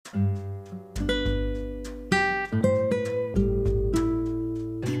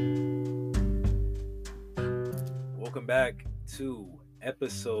back to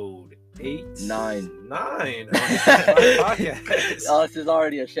episode 9 of the podcast. Oh, this is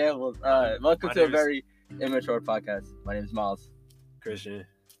already a shambles. Welcome My to a name is- very immature podcast. My name is Miles, Christian.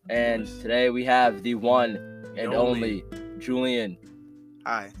 and Yes. today we have the one and The only Julian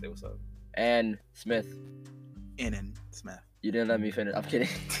Hi, Say what's up. and Smith. Inan Smith. You didn't let me finish. I'm kidding.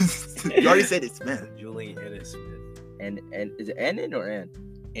 You already said it's Smith. Julian Ennis Smith. And is it Annan or Ann?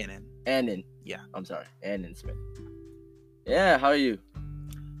 Inan. Annan. Yeah. I'm sorry, Annan Smith. Yeah, how are you?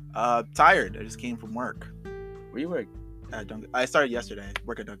 Tired. I just came from work. Where you work? I started yesterday.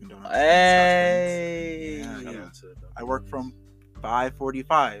 Work at Dunkin' Donuts. Hey. Yeah, Shout yeah. out to I work from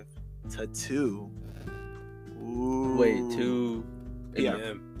 5:45 to 2. Ooh. Wait, 2 Yeah.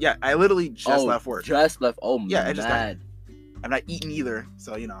 PM. Yeah, I literally just left work. Just left. Oh, Yeah, I just got- mad. I'm not eating either,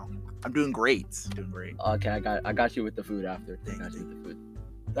 so I'm doing great. Doing great. Okay, I got you with the food after. I Thank got you you. with the food.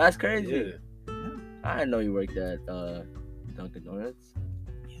 That's crazy. Yeah. I didn't know you worked at Dunkin' Donuts.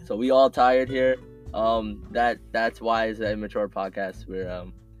 So we all tired here. That's why it's an immature podcast.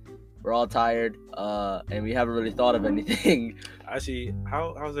 We're all tired. And we haven't really thought of anything. Actually,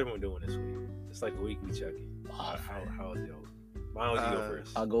 how's everyone doing this week? It's like a weekly check-in. How's y'all? Why don't you go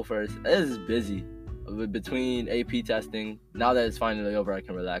first? I'll go first. This is busy. Between AP testing, now that it's finally over, I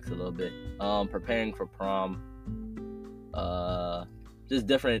can relax a little bit. Preparing for prom. Just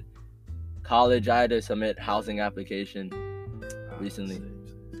different college. I had to submit housing application recently.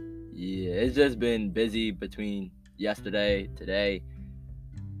 Yeah, it's just been busy between yesterday, today.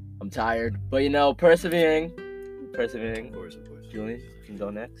 I'm tired, but persevering. Of course. Julian, you can go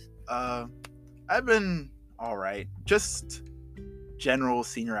next. I've been all right. Just general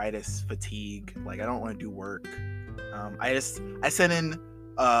senioritis fatigue. Like I don't want to do work. I sent in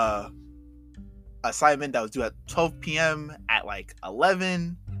assignment that was due at 12 p.m. at like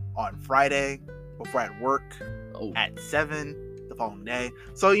 11 on Friday before I had work Oh, at 7 the following day.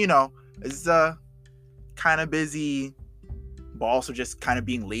 So it's kind of busy, but also just kind of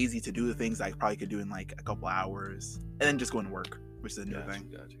being lazy to do the things I probably could do in like a couple hours, and then just going to work, which is a new thing.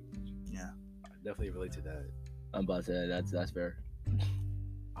 Gotcha. Yeah. I definitely relate to that. I'm about to say that's fair.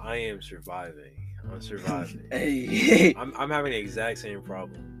 I am surviving. I'm surviving. Hey, I'm having the exact same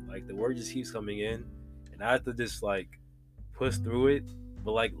problem. Like the work just keeps coming in, and I have to just like push through it.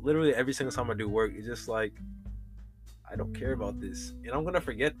 But like literally every single time I do work, it's just like I don't care about this, and I'm gonna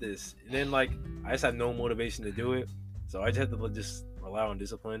forget this, and then like I just have no motivation to do it. So I just have to just rely on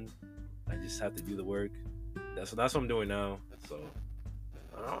discipline. I just have to do the work. That's what I'm doing now. So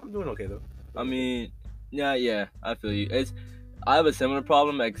I'm doing okay though. I mean, yeah, I feel you. I have a similar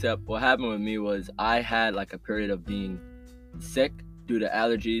problem, except what happened with me was I had like a period of being sick due to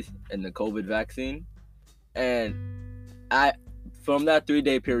allergies and the COVID vaccine, and from that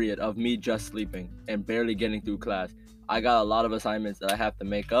 3-day period of me just sleeping and barely getting through class, I got a lot of assignments that I have to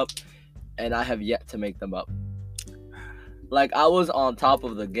make up, and I have yet to make them up. Like I was on top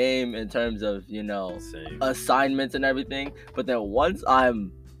of the game in terms of Same. assignments and everything, but then once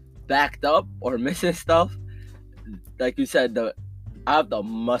I'm backed up or missing stuff, like you said, I have to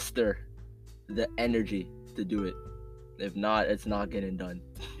muster the energy to do it. If not, it's not getting done.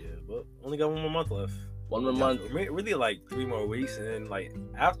 Yeah, but only got 1 more month left. One more month. Really like 3 more weeks, and then like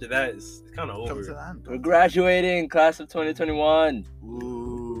after that, it's kind of Comes to over. that. We're graduating, class of 2021.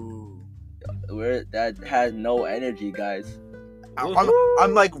 Ooh. That has no energy, guys.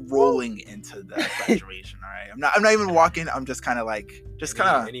 I'm like rolling into that graduation. All right, I'm not even walking. I'm just kind of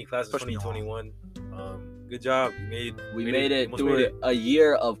Any class of push me off. 2021. Good job. We made it almost through made it. a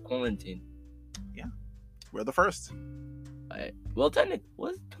year of quarantine. we're the first. Well, technically,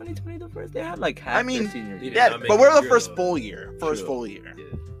 was 2020 the first? They had like half their senior they year. did Yeah, not make but we're it the through, first though. full year. First True. full year. Yeah.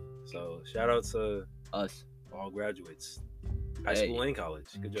 So shout out to Us. all graduates, high Hey. school and college.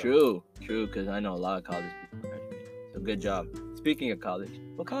 Good job. True, because I know a lot of college people graduated. So good job. Speaking of college,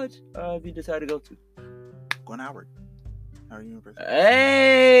 what college have you decided to go to? Going to Howard University.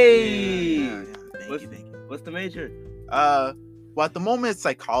 Hey! Yeah. Thank you. What's the major? Well, at the moment it's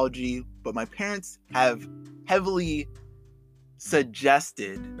psychology, but my parents have heavily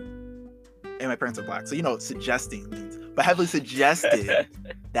suggested, and my parents are black, so suggesting means, but heavily suggested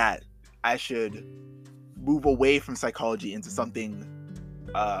that I should move away from psychology into something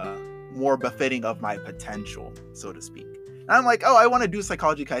more befitting of my potential, so to speak. And I'm like, I want to do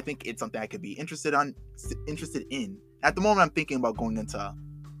psychology because I think it's something I could be interested in. At the moment, I'm thinking about going into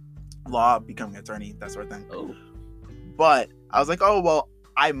law, becoming an attorney, that sort of thing. Oh. But I was like,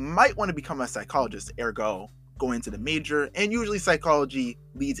 I might want to become a psychologist, ergo go into the major. And usually psychology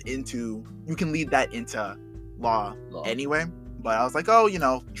you can lead that into law anyway. But I was like,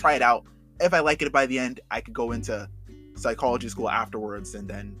 try it out. If I like it by the end, I could go into psychology school afterwards and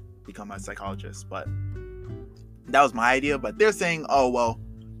then become a psychologist. But that was my idea. But they're saying, oh well,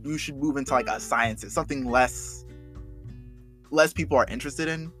 you should move into like a sciences, something less people are interested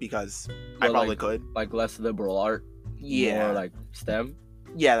in, because I Well, probably could. Like less liberal art. Yeah. More like STEM.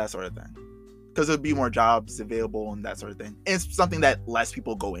 Yeah, that sort of thing. Because there'd be more jobs available and that sort of thing. And it's something that less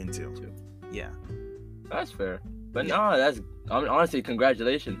people go into. Yeah. That's fair. But no, honestly,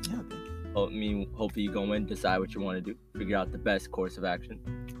 congratulations. Yeah, thank you. Hopefully you go in, decide what you want to do, figure out the best course of action,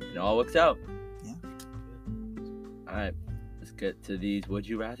 and it all works out. Yeah. All right, let's get to these would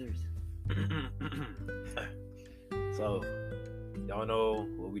you rather's. So, y'all know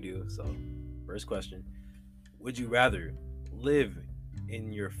what we do. So, first question: would you rather live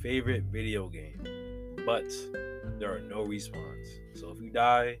in your favorite video game, but there are no respawns? So if you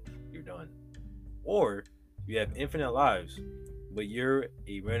die, you're done. Or you have infinite lives, but you're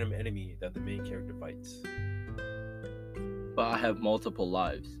a random enemy that the main character fights. But I have multiple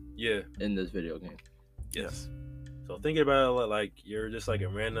lives Yeah. in this video game. Yes. So thinking about it, like you're just like a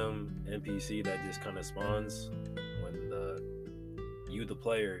random NPC that just kind of spawns when the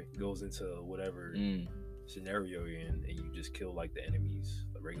player goes into whatever scenario you're in, and you just kill like the enemies,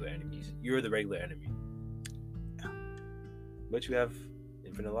 the regular enemies. You're the regular enemy, but you have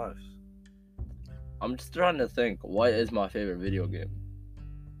infinite lives. I'm just trying to think, what is my favorite video game?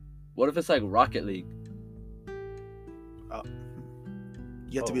 What if it's like Rocket League?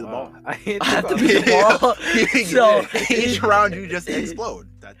 You have to be the ball. I have to be the ball. So Each round you just explode.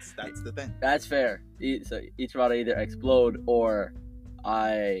 That's the thing. That's fair. So each round I either explode or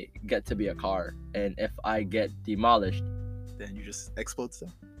I get to be a car, and if I get demolished, Then you just explode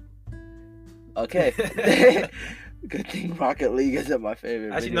stuff. okay. Good thing Rocket League isn't my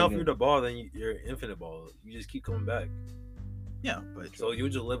favorite. Actually, video no. If game. you're the ball, then you're infinite ball. You just keep coming back. Yeah, but So you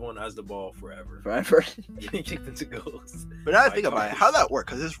would just live on as the ball forever. Forever. Getting kicked into goals. But now I by think about it, cars. how that work?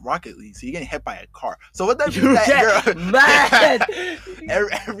 Because it's Rocket League, so you're getting hit by a car. So what that means You that get you're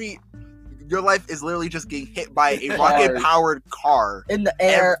mad. every your life is literally just getting hit by a rocket-powered car. In the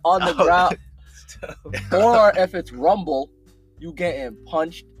air, on the ground. Or if it's Rumble, you getting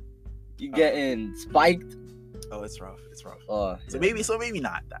punched, you getting spiked. Oh, it's rough. It's rough. So Maybe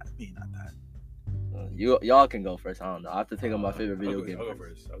not that. Maybe not that. y'all can go first. I don't know. I have to think of my favorite video game. I'll go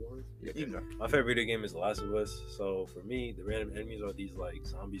first. You can go. My favorite video game is The Last of Us. So for me, the random enemies are these like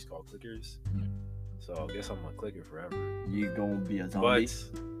zombies called clickers. So I guess I'm a clicker forever. You gonna be a zombie?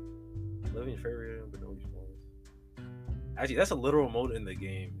 But living favorite, but no respawns. Actually, that's a literal mode in the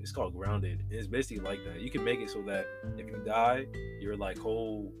game. It's called Grounded. And it's basically like that. You can make it so that if you die, your like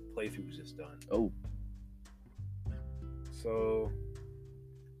whole playthrough is just done. Oh. So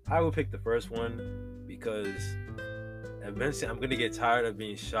I would pick the first one because eventually I'm gonna get tired of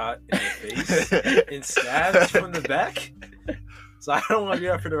being shot in the face and stabbed from the back. So I don't want to do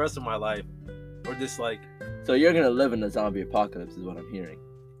that for the rest of my life. Or just like, So you're gonna live in a zombie apocalypse, is what I'm hearing.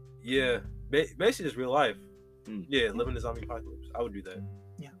 yeah, basically just real life. Mm. Yeah, living the zombie apocalypse. I would do that.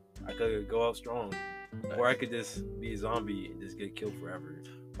 Yeah. I could go out strong. Or I could just be a zombie and just get killed forever.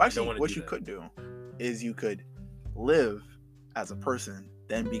 Actually, what you could do is you could live as a person,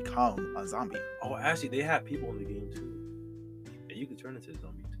 then become a zombie. Oh, actually, they have people in the game too. And you could turn into a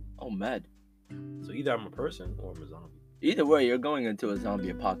zombie too. Oh, mad. So either I'm a person or I'm a zombie. Either way, you're going into a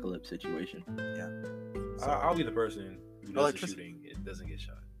zombie apocalypse situation. So, I'll be the person who does the Electricity. shooting. It doesn't get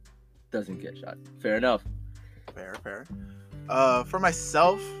shot. Doesn't get shot. Fair enough. fair. For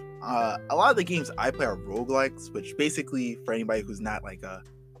myself, a lot of the games I play are roguelikes, which basically, for anybody who's not like a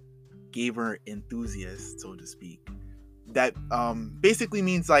gamer enthusiast, so to speak, that basically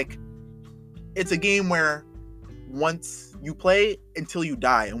means like it's a game where once you play until you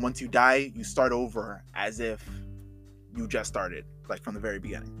die, and once you die, you start over as if you just started, like from the very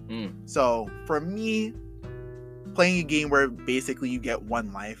beginning. So for me, playing a game where basically you get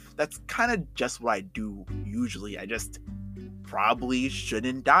one life, that's kind of just what I do usually. I just probably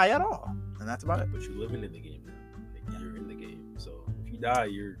shouldn't die at all, and that's about it. But you're living in the game now. Like, you're in the game. So if you die,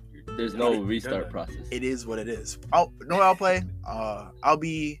 you're There's no done. restart process. It is what it is. I'll play. I'll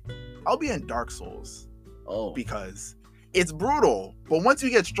be in Dark Souls Oh. because it's brutal, but once you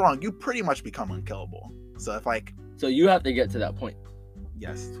get strong, you pretty much become unkillable. So if like, So you have to get to that point.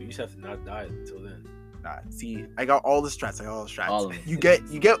 yes, So you just have to not die until then. see, I got all the strats. All of it. You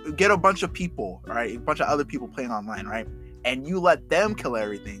get a bunch of people, all right, a bunch of other people playing online, right, and you let them kill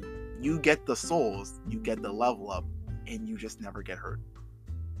everything. You get the souls, you get the level up, and you just never get hurt.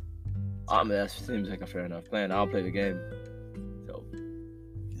 I mean, that seems like a fair enough plan. I'll play the game. So.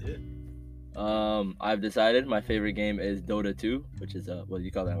 Yeah. I've decided my favorite game is Dota 2, which is what do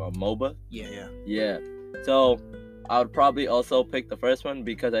you call that? A MOBA. Yeah. Yeah. So I would probably also pick the first one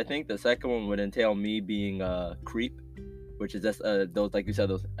because I think the second one would entail me being a creep, which is just those, like you said,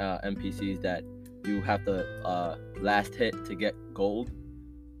 those NPCs that you have to last hit to get gold.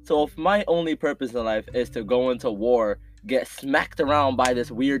 So if my only purpose in life is to go into war, get smacked around by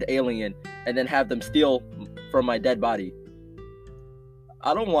this weird alien, and then have them steal from my dead body,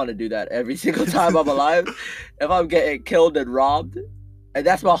 I don't want to do that every single time I'm alive. If I'm getting killed and robbed, and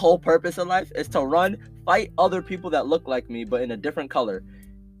that's my whole purpose in life, is to run, fight other people that look like me but in a different color,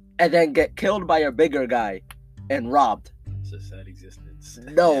 and then get killed by a bigger guy and robbed. It's a sad existence.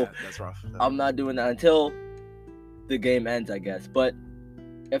 No, Yeah, that's rough. I'm not doing that until the game ends, I guess. But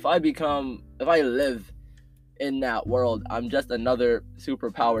if I live in that world, I'm just another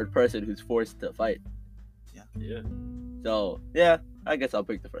super powered person who's forced to fight. Yeah. So yeah, I guess I'll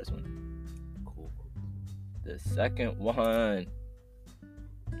pick the first one. Cool. The second one.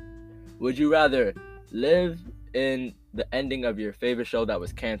 Would you rather live in the ending of your favorite show that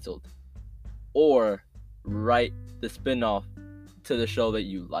was canceled, or write the spin-off to the show that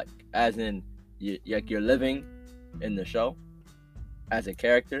you like? As in, you're living in the show as a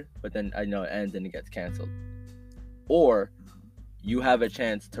character, but then I know it ends and it gets canceled. Or you have a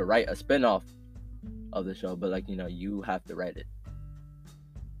chance to write a spin-off of the show, but like, you have to write it.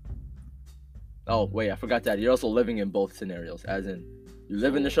 Oh wait, I forgot that you're also living in both scenarios, as in you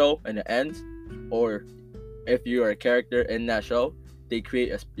live in the show and it ends, or if you are a character in that show,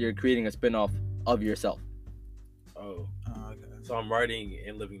 you're creating a spin-off of yourself. Oh. Okay. So I'm writing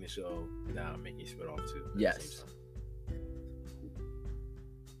and living the show. Now I'm making spin off too. at the Yes. same time.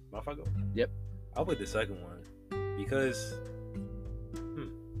 Mind if I go? Yep. I'll put the second one because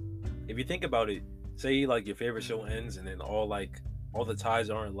if you think about it, say like your favorite show ends and then all the ties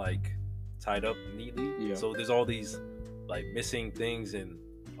aren't like tied up neatly. Yeah. So there's all these like missing things and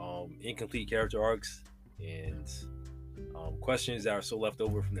incomplete character arcs and questions that are still left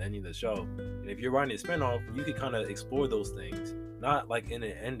over from the ending of the show. And if you're writing a spinoff, you could kind of explore those things, not like in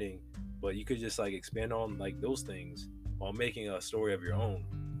an ending, but you could just like expand on like those things while making a story of your own,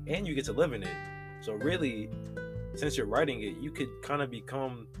 and you get to live in it. So really, since you're writing it, you could kind of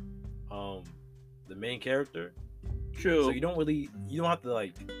become the main character. True. So you don't have to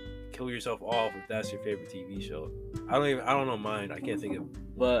like kill yourself off if that's your favorite TV show. I don't know mine. I can't think of one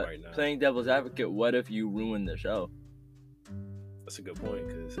But right now. playing devil's advocate, what if you ruin the show? That's a good point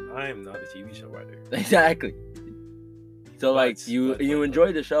because I am not a TV show writer. Exactly. So like But- you but-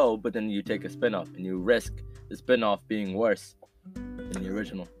 enjoy the show, but then you take a spin-off and you risk the spin-off being worse than the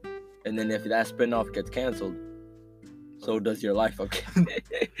original. And then if that spin-off gets canceled, so does your life, okay?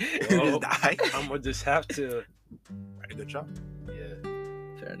 You Well, just die. I'm gonna just have to. Right, good job. Yeah,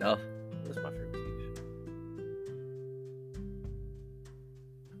 Fair enough. that's my favorite TV show.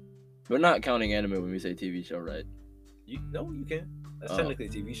 We're not counting anime when we say TV show, right? You can. That's Oh. technically a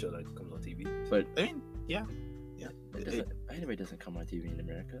TV show that comes on TV. But I mean, yeah. anime doesn't come on TV in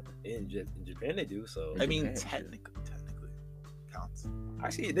America. In Japan they do. So I mean, Japan, technically counts.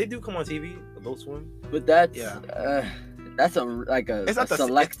 actually they do come on TV. Adult Swim. But that's Yeah. that's a It's not the-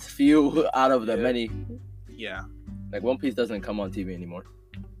 select few out of the Yeah. many. Yeah. Like One Piece doesn't come on TV anymore.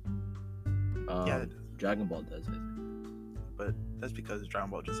 Yeah. Dragon Ball does. I think. But that's because Dragon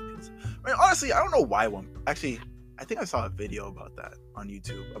Ball just appeals. I mean, honestly, I don't know why I think I saw a video about that on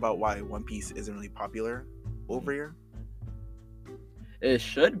YouTube about why One Piece isn't really popular over here. It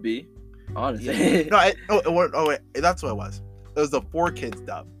should be, honestly. No, wait, that's what it was. It was the 4Kids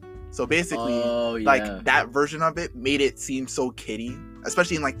dub. So basically, Oh, yeah. like that version of it made it seem so kiddie,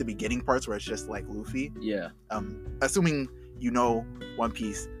 especially in like the beginning parts where it's just like Luffy. Yeah. Assuming you know One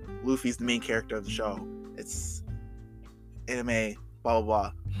Piece, Luffy's the main character of the show. It's anime, blah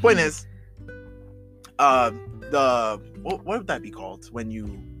blah blah. Point is, what would that be called when you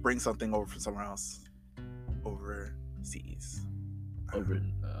bring something over from somewhere else overseas? Over.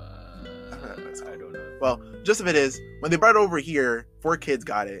 I don't know. Well, just of it is when they brought it over here, 4Kids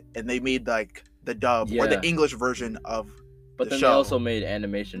got it, and they made like the dub or Yeah. the English version of But the then show. they also made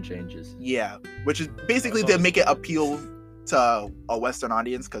animation changes. Yeah, which is basically I to saw make it this. appeal to a Western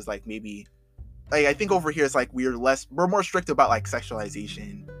audience, because like maybe, like I think over here it's like we're more strict about like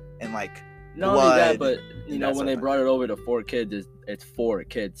sexualization and like Not only that, blood but and know that when sort they of brought it over to 4Kids, it's for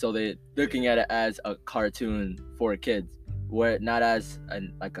kids. So they're looking at it as a cartoon for kids, where not as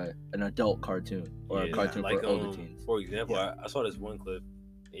an adult cartoon or a Yeah, cartoon like, for older teens. For example, Yeah. I saw this one clip,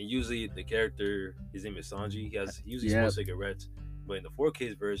 and usually the character, his name is Sanji. He usually Yep. smokes cigarettes, but in the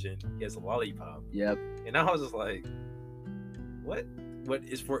 4Kids version, he has a lollipop. Yep. And I was just like, what? But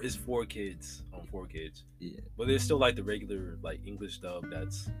it's for kids on 4Kids. Yeah. But there's still like the regular like English dub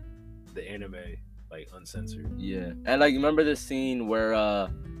that's the anime like uncensored. Yeah, and like remember the scene where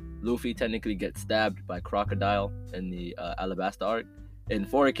Luffy technically gets stabbed by Crocodile in the Alabasta arc? In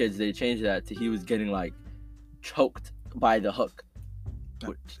 4Kids, they changed that to he was getting like choked by the hook,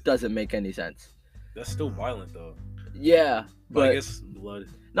 which doesn't make any sense. That's still violent though. Yeah, But I but guess blood.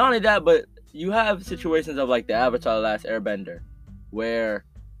 not only that, but you have situations of like the Avatar: The Last Airbender, where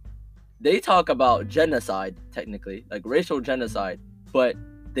they talk about genocide, technically, like racial genocide, but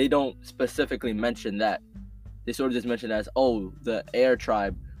they don't specifically mention that. They sort of just mention as, oh, the air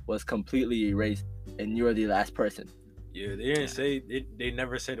tribe was completely erased and you're the last person. Yeah, they didn't say it. They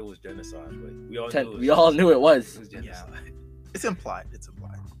never said it was genocide, but we all knew it was We all knew it was. It was genocide. It's implied. It's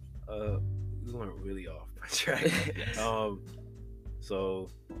implied. We went really off track. Yes. So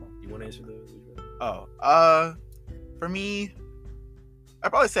you want to answer the? For me, I'd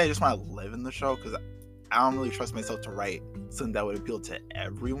probably say I just want to live in the show because I don't really trust myself to write something that would appeal to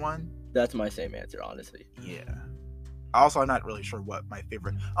everyone. That's my same answer, honestly. Yeah. Also, I'm not really sure what my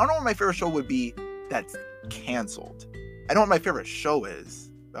favorite. I don't know what my favorite show would be that's canceled. I know what my favorite show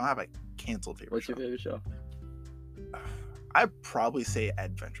is, but I don't have a canceled favorite. What's show. your favorite show? I'd probably say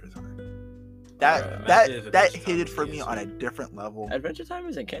Adventure Time. Imagine That if that Adventure Time hit it was for me on a canceled. different level. Adventure Time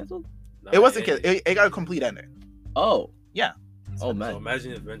isn't canceled? Nah, It wasn't canceled. It got a complete ending. Oh. Yeah. Oh, man. So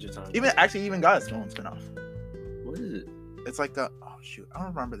imagine if Adventure Time. Even got its own spinoff. What is it? It's like I don't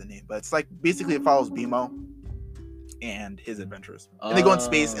remember the name, but it's like basically it follows BMO and his adventures. And they go in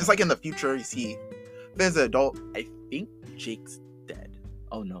space. It's like in the future. You see, as an adult, I think Jake's dead.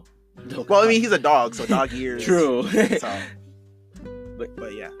 Oh, no. Well, I mean, he's a dog, so dog ears. True. So,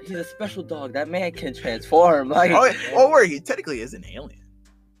 but yeah. He's a special dog. That man can transform. Like, Where he technically is an alien.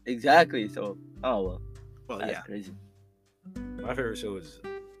 exactly. So, oh, well. Well, That's yeah. crazy. My favorite show is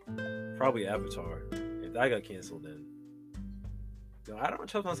probably Avatar. If that got canceled, then I don't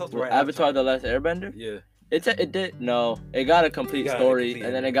trust myself to write Avatar: The Last Airbender? Yeah. It did. No. It got a complete story,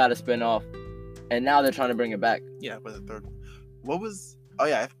 and then it got a spin-off. And now they're trying to bring it back. Yeah, but the third one. What was... Oh,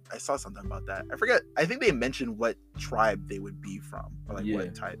 yeah, I saw something about that. I forget. I think they mentioned what tribe they would be from. Or like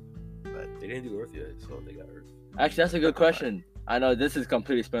what type. But They didn't do Earth yet, so they got Earth. Actually, that's a good question. I know this is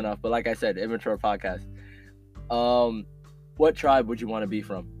completely spin-off, but like I said, immature podcast. What tribe would you want to be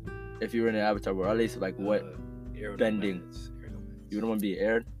from if you were in an Avatar world? Or at least like what bending? You wouldn't want to be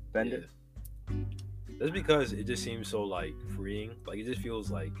air bender? Yeah. That's because it just seems so like freeing. Like it just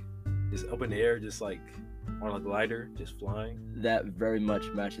feels like it's up in the air, just like on a glider, just flying. That very much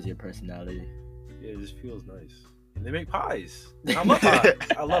matches your personality. Yeah, it just feels nice. And they make pies. I love pie.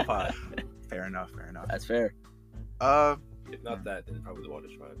 I love pie. fair enough. That's fair. If not that, then probably the water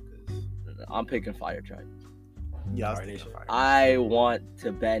tribe. Because I'm picking fire tribe. Yeah, I was Fire thinking Nation. fire. I want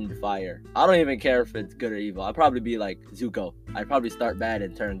to bend fire. I don't even care if it's good or evil. I'd probably be like Zuko. I'd probably start bad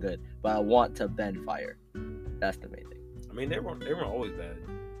and turn good, but I want to bend fire. That's the main thing. I mean, they weren't always bad.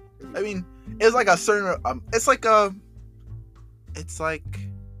 I mean, it's like a certain...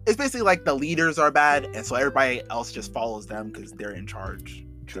 it's basically like the leaders are bad, and so everybody else just follows them because they're in charge.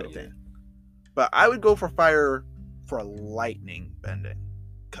 True. Type thing. But I would go for fire for lightning bending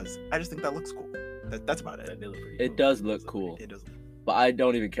because I just think that looks cool. That's about it. It does look cool. It does. But I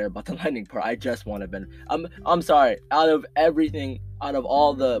don't even care about the lightning part. I just want to bend. I'm sorry. Out of everything, out of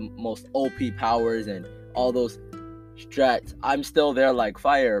all the most OP powers and all those strats, I'm still there. Like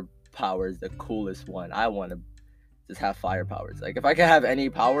fire power is the coolest one. I want to just have fire powers. Like if I could have any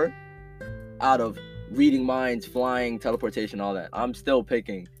power out of reading minds, flying, teleportation, all that, I'm still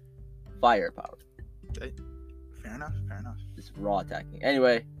picking fire power. Okay. Fair enough. Just raw attacking.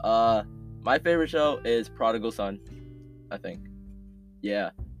 Anyway, my favorite show is Prodigal Son, I think.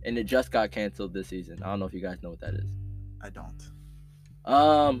 Yeah, and it just got canceled this season. I don't know if you guys know what that is. I don't.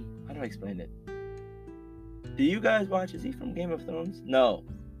 How do I explain it? Do you guys watch? Is he from Game of Thrones? No.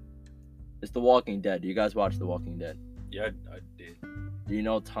 It's The Walking Dead. Do you guys watch The Walking Dead? Yeah, I did. Do you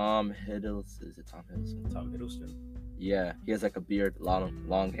know Tom Hiddleston? Is it Tom Hiddleston? Tom Hiddleston. Yeah, he has like a beard,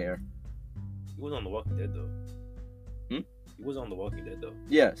 long hair. He was on The Walking Dead though. Hmm? He was on The Walking Dead though.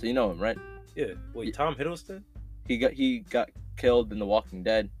 Yeah, so you know him, right? Yeah. Wait, Tom Hiddleston? He got killed in The Walking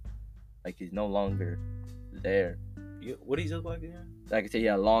Dead. Like he's no longer there. What does he look like again? Like I said, he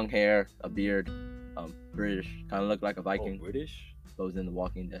had long hair, a beard, British, kind of looked like a Viking. Oh, British? But was in The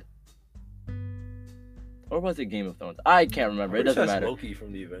Walking Dead. Or was it Game of Thrones? I can't remember. It doesn't matter. Loki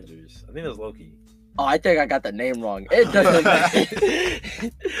from the Avengers. I think it was Loki. Oh, I think I got the name wrong. It doesn't matter.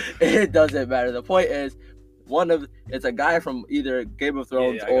 It doesn't matter. The point is, it's a guy from either Game of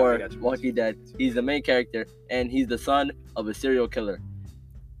Thrones or Walking Dead. He's the main character, and he's the son of a serial killer.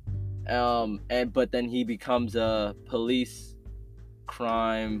 But then he becomes a police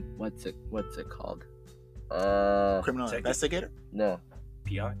crime. What's it called? Criminal Detective? investigator. No.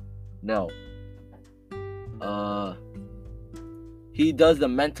 PI. No. He does the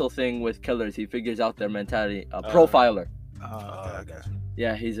mental thing with killers. He figures out their mentality. Profiler. Okay.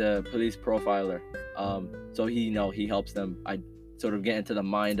 Yeah, he's a police profiler. So he helps them. I sort of get into the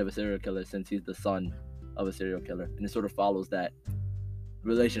mind of a serial killer since he's the son of a serial killer, and it sort of follows that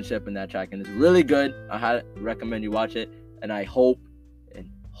relationship in that track, and it's really good. I recommend you watch it, and I hope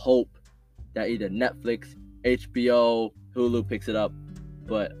that either Netflix, HBO, Hulu picks it up.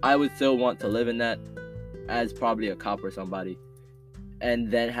 But I would still want to live in that as probably a cop or somebody,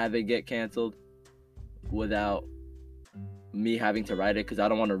 and then have it get canceled without me having to write it, because I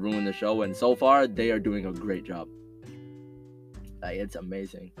don't want to ruin the show. And so far, they are doing a great job. Like, it's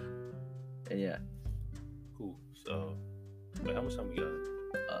amazing. And yeah. Cool. So, wait, how much time we got?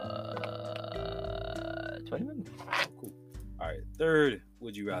 20 minutes. Cool. All right. Third,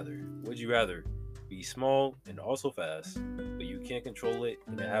 would you rather? Would you rather be small and also fast, but you can't control it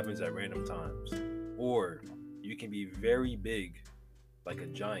and it happens at random times? Or you can be very big, like a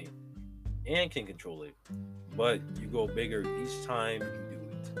giant, and can control it, but you go bigger each time you do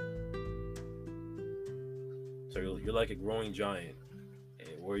it. So you're like a growing giant,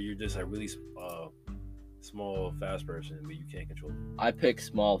 or you're just a really small, fast person, but you can't control it. I pick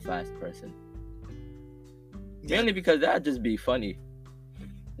small, fast person. Mainly because that'd just be funny.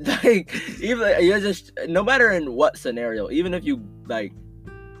 Like, even you're just, no matter in what scenario, even if you like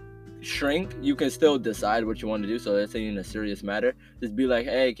shrink, you can still decide what you want to do. So let's say in a serious matter, just be like,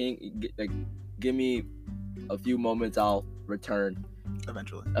 hey, can you give me a few moments, I'll return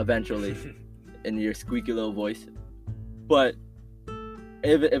eventually in your squeaky little voice. But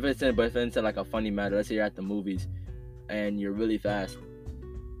if it's in like a funny matter, let's say you're at the movies and you're really fast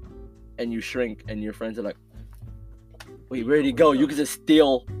and you shrink and your friends are like, wait, where'd he go? You can just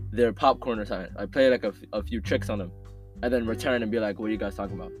steal their popcorn or something. I play like a few tricks on them and then return and be like, what are you guys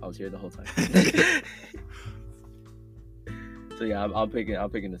talking about? I was here the whole time. So yeah, I'm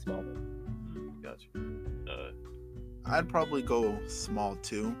picking the small one. Gotcha. I'd probably go small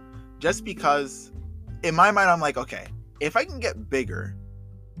too, just because in my mind I'm like, okay, if I can get bigger,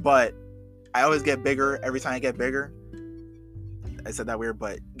 but I always get bigger every time I get bigger. I said that weird,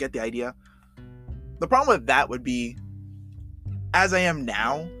 but get the idea. The problem with that would be, as I am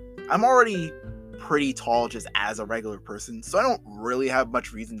now, I'm already pretty tall just as a regular person, so I don't really have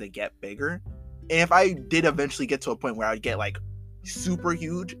much reason to get bigger. And if I did eventually get to a point where I'd get like super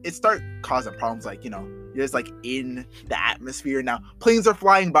huge, it start causing problems, like, you're just like in the atmosphere now. Planes are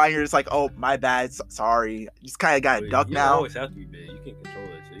flying by and you're just like, oh, my bad, sorry. You just kind of got to duck you now. You always have to be big. You can control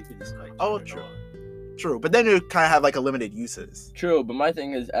it, so you can just like. Oh, true. But then you kind of have like a limited uses. True, but my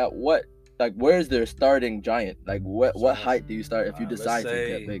thing is, at what, like, where's their starting giant? Like, what height do you start if you decide to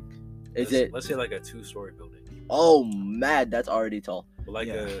get big? Let's say like a 2-story building. Oh, mad, that's already tall. But like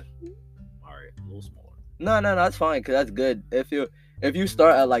all right, a little smaller. No, that's fine, because that's good. If you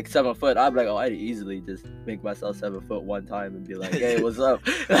start at like 7 foot, I'd be like, oh, I'd easily just make myself 7 foot one time and be like, hey, what's up?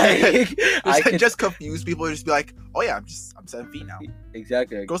 Like, I can just confuse people and just be like, oh yeah, I'm 7 feet now.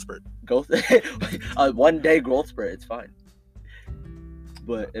 Exactly. Growth spurt. One day growth spurt, it's fine.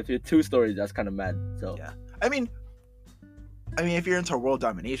 But if you're 2 stories, that's kind of mad. So yeah, I mean, if you're into world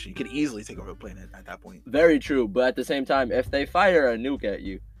domination, you could easily take over the planet at that point. Very true, but at the same time, if they fire a nuke at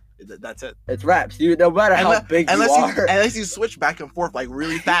you, that's it. It's wraps. You, no matter how big you are. Unless you switch back and forth like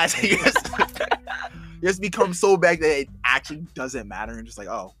really fast, you just become so big that it actually doesn't matter, and just like,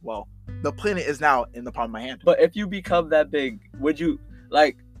 oh well, the planet is now in the palm of my hand. But if you become that big, would you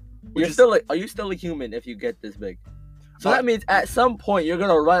like? Are you still a human if you get this big? So that means at some point you're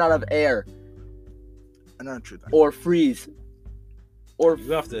gonna run out of air. Another truth. Or freeze. Or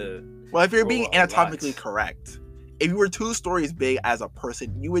you have to. Well, if you're being anatomically correct, if you were 2 stories big as a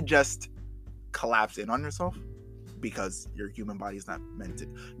person, you would just collapse in on yourself because your human body is not meant to.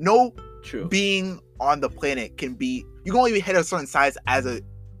 No being on the planet can be. You can only hit a certain size as a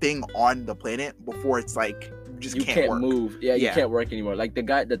thing on the planet before it's like you can't work. Move. Yeah, you can't work anymore. Like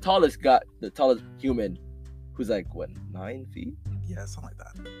the tallest human, who's like what, 9 feet? Yeah, something like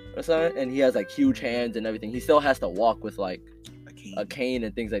that. Or something, and he has like huge hands and everything. He still has to walk with like a cane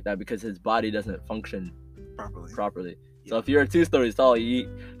and things like that because his body doesn't function properly. Yeah. So if you're 2 stories tall,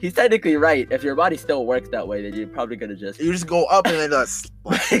 he's technically right. If your body still works that way, then you're probably gonna just go up and then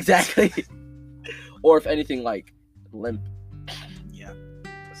exactly. Or if anything, like limp. Yeah.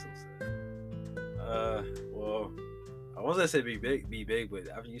 That's so sad. Well, I was gonna say be big, but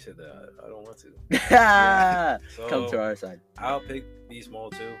after you said that, I don't want to. Yeah. So, come to our side. I'll pick be small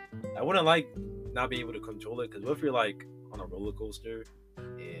too. I wouldn't like not being able to control it, because what if you're like on a roller coaster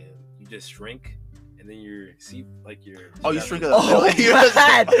and you just shrink, and then your seat, like your Oh, you shrink it. Oh,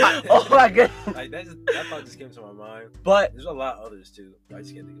 man. Oh my god. Like that thought just came to my mind. But There's a lot of others too. I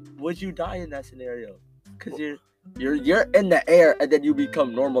just can't think of it. would you die in that scenario? Because you're in the air and then you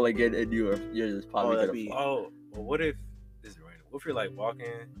become normal again and you're just probably that'd gonna be- Oh, well, what if this is random? What if you're like walking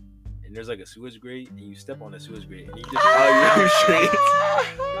and there's like a sewage grate and you step on the sewage grate and you just Oh, you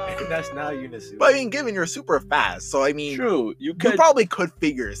shrink. and that's now you're in the sewage. But I mean, given you're super fast, so I mean, True. You you could probably could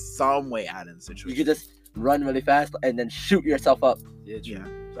figure some way out in the situation. you could just run really fast and then shoot yourself up. Yeah, true. Yeah.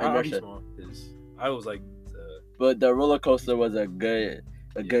 So I'll be Inertia. small because I was like, But the roller coaster was a good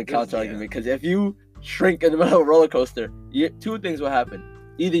Yeah, counter argument because if you shrink in the middle of a roller coaster, two things will happen.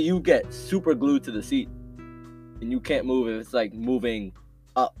 Either you get super glued to the seat and you can't move if it's like moving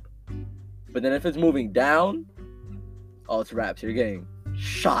up. But then if it's moving down, oh, it's wraps. You're getting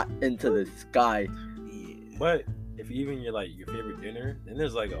shot into the sky. Yeah. but if even your like your favorite dinner, then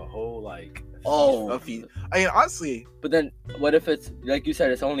there's like a whole like Oh. A few. I mean, honestly, But then what if it's like you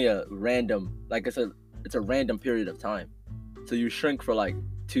said, it's only a random, like it's a random period of time. So you shrink for like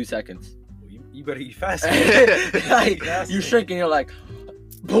 2 seconds. you better eat fast. Like, you shrink and you're like,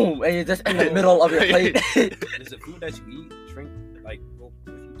 boom, and you're just in the middle of your plate. Does the food that you eat shrink like go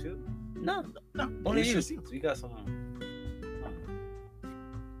with you too? No, no, only it's you. just So you got some.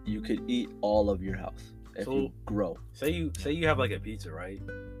 You could eat all of your house if So- you grow. Say you have like a pizza, right?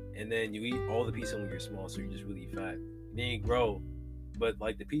 And then you eat all the pizza when you're small, so you're just really fat. Then you grow, but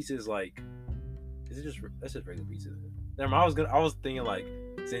like the pizza is like, that's just regular pizza. Never mind, I was thinking like,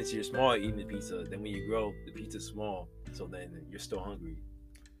 since you're small eating the pizza, then when you grow, the pizza's small, so then you're still hungry.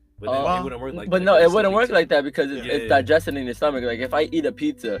 But then it wouldn't work like But that. no, It's it still wouldn't work pizza. like that because Yeah. it's digested in your stomach. Like if I eat a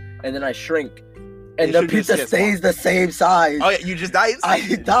pizza and then I shrink, and It the should just pizza get stays small. the same size, oh yeah, you just died.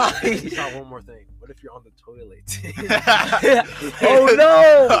 I die. It's not one more thing. What if you're on the toilet? Oh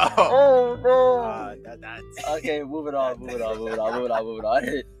no! Oh no! That's Okay, moving on. That's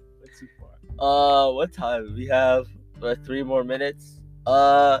too far. What time we have? 3 more minutes.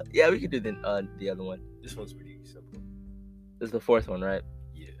 Yeah, we could do the other one. This one's pretty simple. This is the 4th one, right?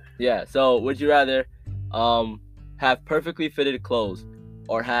 Yeah. Yeah. So, would you rather have perfectly fitted clothes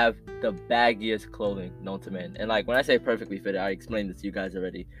or have the baggiest clothing known to man? And like when I say perfectly fitted, I explained this to you guys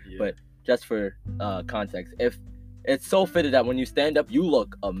already. Yeah. But just for context, if it's so fitted that when you stand up, you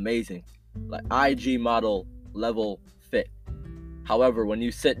look amazing, like IG model level fit. However, when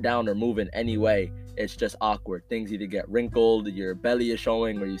you sit down or move in any way, it's just awkward. Things either get wrinkled, your belly is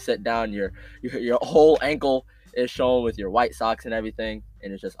showing, or you sit down, your whole ankle is showing with your white socks and everything,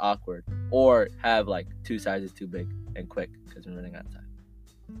 and it's just awkward. Or have like 2 sizes too big and quick because we're running out of time.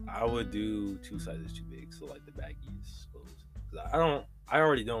 I would do 2 sizes too big, so like the baggies clothes. 'Cause I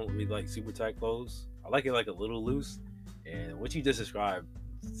already don't really like super tight clothes. I like it like a little loose, and what you just described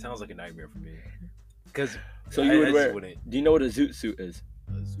sounds like a nightmare for me. Because So you would just wear? wouldn't. Do you know what a zoot suit is?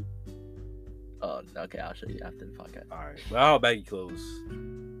 Suit. Oh, okay, I'll show you after the podcast. All right, but I'll baggy clothes.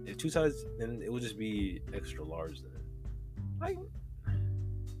 If 2 sizes, then it would just be extra large. Then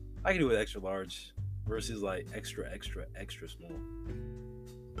I can do it extra large versus like extra small.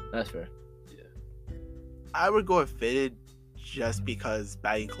 That's fair. I would go with fitted just because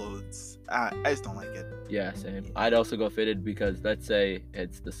baggy clothes. I just don't like it. Yeah, same. I'd also go fitted because let's say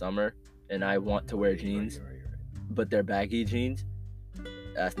it's the summer and I want to wear jeans, Right. but they're baggy jeans.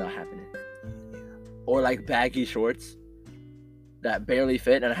 That's not happening. Yeah. Or like baggy shorts that barely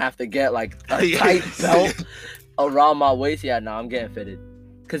fit and I have to get like a Yeah. tight belt around my waist. Yeah, no, I'm getting fitted.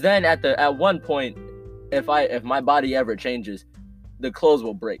 Cause then at one point, if my body ever changes, the clothes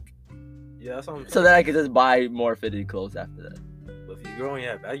will break. Yeah, that's what I'm saying. So then I can just buy more fitted clothes after that. But if you grow and you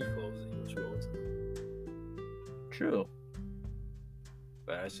have baggy clothes, then you just grow into them. True.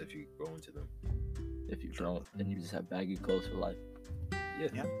 But that's if you grow into them. If you don't, then you just have baggy clothes for life.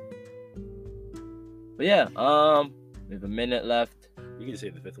 Yeah. But yeah, we have a minute left. You can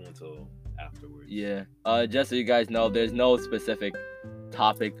save the 5th one till afterwards. Yeah. Just so you guys know, there's no specific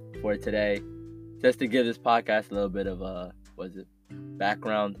topic for today. Just to give this podcast a little bit of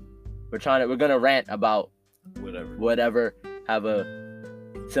background. We're gonna rant about whatever, have a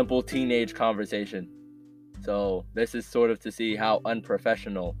simple teenage conversation. So this is sort of to see how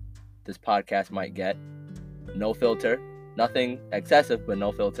unprofessional this podcast might get. No filter, nothing excessive, but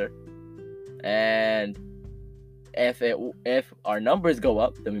no filter. And if our numbers go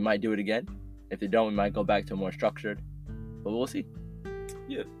up, then we might do it again. If they don't, we might go back to more structured. But we'll see.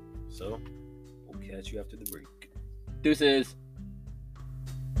 Yeah. So we'll catch you after the break. Deuces.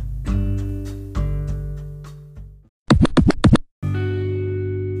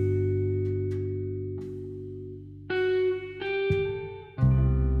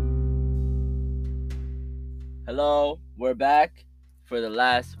 Hello, we're back for the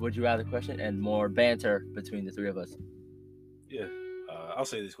last Would You Rather question and more banter between the three of us. Yeah, I'll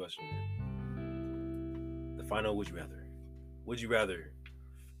say this question. The final Would You Rather. Would you rather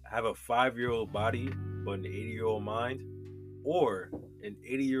have a 5-year-old body but an 80-year-old mind, or an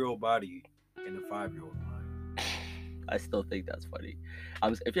 80-year-old body and a 5-year-old mind? I still think that's funny.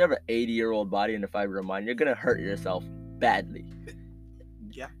 If you have an 80-year-old body and a 5-year-old mind, you're gonna hurt yourself badly.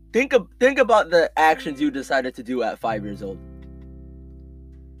 Yeah. Think about the actions you decided to do at 5 years old.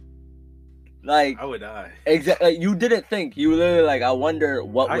 Like, I would die. Exactly. You didn't think. You literally like, I wonder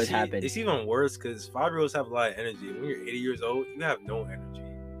what would happen. It's even worse because 5-year-olds have a lot of energy. When you're 80 years old, you have no energy.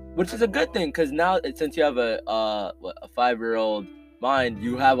 Which is a good thing, because now since you have a 5-year-old mind,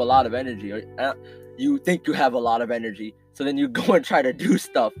 you have a lot of energy. You think you have a lot of energy, so then you go and try to do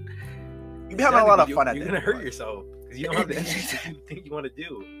stuff. You be having a lot of fun. You're gonna hurt yourself because you don't have the energy that you think you want to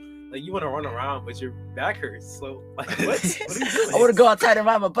do. Like, you want to run around, but your back hurts. So, like, what? What are you doing? I want to go outside and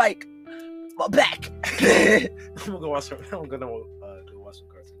ride my bike. My back. I'm gonna go watch some cartoons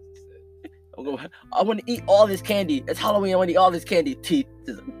instead. I want to eat all this candy. It's Halloween. I want to eat all this candy. Teeth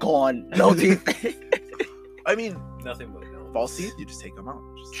just gone. No teeth. I mean, nothing but no. false teeth. You just take them out.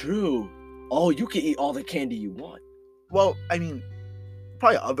 True. Oh, you can eat all the candy you want. Well, I mean,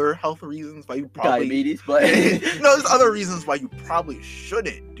 probably other health reasons why you probably diabetes, but no, there's other reasons why you probably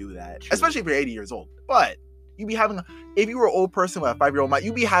shouldn't do that. True. Especially if you're 80 years old. But you'd be having, if you were an old person with a 5-year-old mind,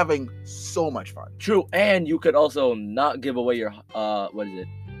 you'd be having so much fun. True, and you could also not give away your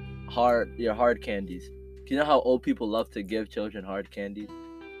your hard candies. You know how old people love to give children hard candies?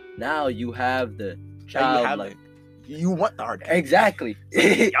 Now you have the child you want the hard candy. Exactly.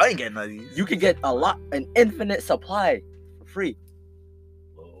 I ain't getting none of these. You could get an infinite supply for free.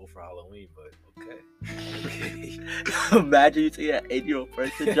 A little old for Halloween, but okay. Imagine you see an 80-year-old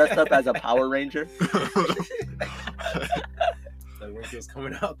person dressed up as a Power Ranger. Like wrinkles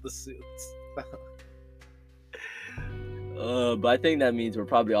coming out the suits. But I think that means we're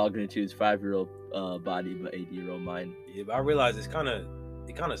probably all going to choose 5-year-old body but 80-year-old mind. Yeah, but I realize it kind of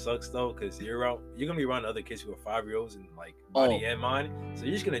sucks though, because you're gonna be around other kids who are 5-year-olds and like body and mind, so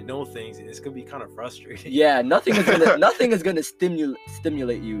you're just gonna know things and it's gonna be kind of frustrating. Yeah, nothing is gonna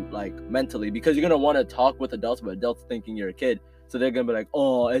stimulate you like mentally, because you're gonna want to talk with adults, but adults thinking you're a kid, so they're gonna be like,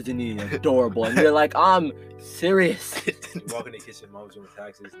 "Oh, isn't he adorable?" And you're like, "I'm serious." You walk in the kitchen, mom's doing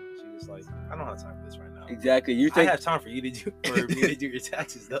taxes, and she was like, "I don't have time for this right now." Exactly. I have time for me to do your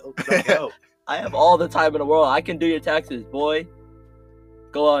taxes though. Go. I have all the time in the world. I can do your taxes, boy.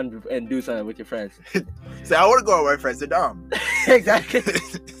 Go on and do something with your friends. Say, I want to go out with my friends. They're dumb. Exactly.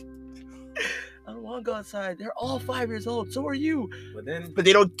 I don't want to go outside. They're all 5 years old. So are you. But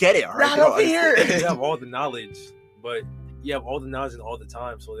they don't get it. All right? Not over here. You have all the knowledge, but you have all the knowledge and all the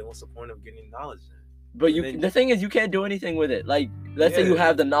time. So then, what's the point of getting knowledge then? But the thing is, you can't do anything with it. Like, let's say you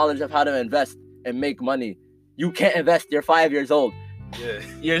have the knowledge of how to invest and make money. You can't invest. You're 5 years old. Yeah.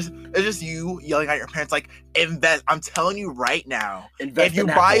 It's just you yelling at your parents like, invest. I'm telling you right now, invest if you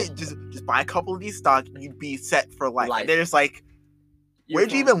buy just buy a couple of these stocks, you'd be set for life. And they're just like,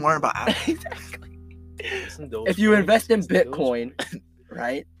 where'd you even learn about Apple? Exactly. If you invest in Bitcoin,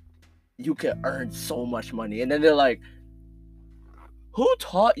 right, you can earn so much money. And then they're like, who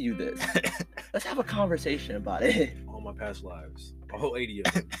taught you this? Let's have a conversation about it. All my past lives. A whole 80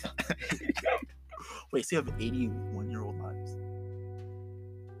 of them. Wait, so you have 81-year-old lives?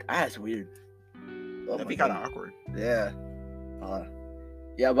 That's weird. That'd be kind of awkward. Yeah.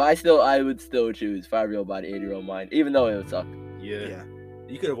 Yeah, but I would still choose 5-year-old body, 80-year-old mind, even though it would suck. Yeah.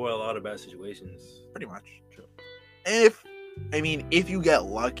 You could avoid a lot of bad situations. Pretty much. True. And if you get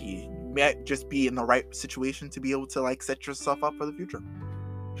lucky, you might just be in the right situation to be able to like set yourself up for the future.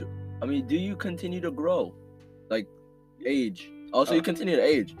 True. I mean, do you continue to grow? Like, age. Also, you continue to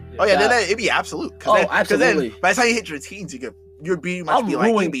age. Yeah. Oh, yeah, then it'd be absolute. Absolutely. Then, by the time you hit your teens, you're being much I'm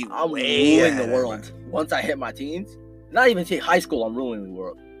ruining the world. Once I hit my teens, not even high school, I'm ruining the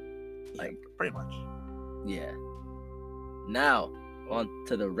world. Like, pretty much. Yeah. Now, on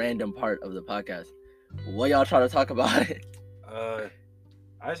to the random part of the podcast. What y'all trying to talk about? I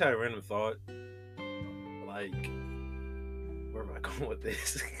just had a random thought. Like, where am I going with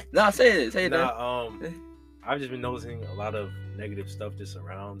this? Nah, say it. I've just been noticing a lot of negative stuff just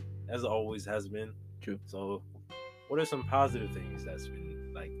around, as it always has been. True. So, what are some positive things that's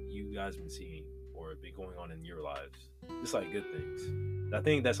been, like, you guys been seeing or been going on in your lives? Just, like, good things. I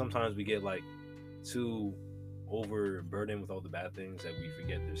think that sometimes we get, like, too overburdened with all the bad things that we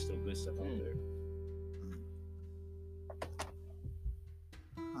forget there's still good stuff out there.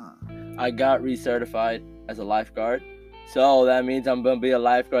 I got recertified as a lifeguard. So that means I'm going to be a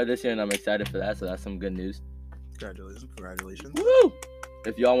lifeguard this year, and I'm excited for that. So that's some good news. Congratulations. Woo!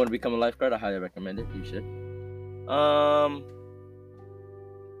 If y'all want to become a lifeguard, I highly recommend it. You should.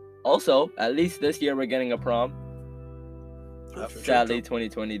 Also, at least this year we're getting a prom. Sadly,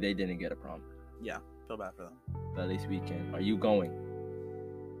 2020 they didn't get a prom. Yeah, feel bad for them. But at least we can. Are you going?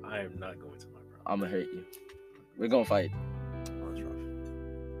 I am not going to my prom. I'm gonna hurt you. We're gonna fight. Oh, that's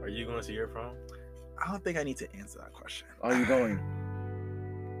rough. Are you going to your prom? I don't think I need to answer that question. Are you going?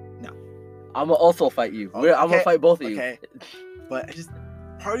 No. I'm gonna also fight you. Okay, I'm gonna fight both of you. Okay. But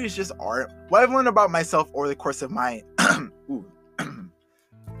parties just aren't. What I've learned about myself over the course of my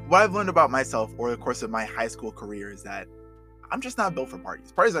what I've learned about myself over the course of my high school career is that I'm just not built for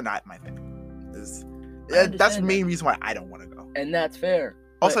parties. Parties are not my thing. That's the main reason why I don't want to go. And that's fair.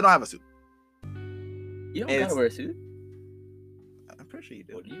 Also, I don't have a suit. You don't gotta wear a suit. I'm pretty sure you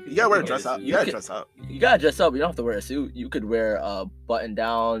do. Well, You gotta wear a dress up. You gotta dress up. You gotta dress up. You don't have to wear a suit. You could wear a button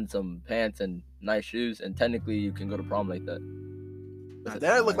down, some pants, and nice shoes, and technically you can go to prom like that.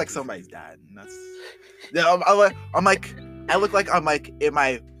 Then I look like somebody's dad, and that's. Yeah, I look like I'm like in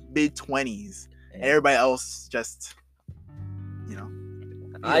my mid-20s, and everybody else just, you know.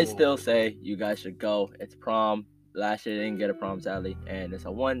 I still say you guys should go. It's prom. Last year didn't get a prom, sadly, and it's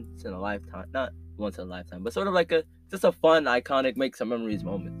a once in a lifetime, not once in a lifetime, but sort of like just a fun, iconic, make some memories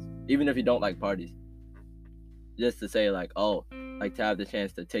moments, even if you don't like parties. Just to say like, oh, like to have the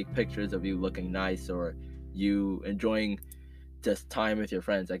chance to take pictures of you looking nice or you enjoying just time with your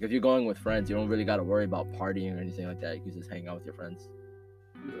friends. Like if you're going with friends, you don't really got to worry about partying or anything like that. You can just hang out with your friends.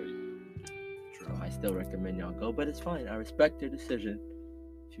 So I still recommend y'all go, but it's fine. I respect your decision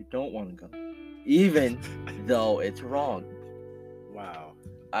if you don't want to go, even though it's wrong. Wow.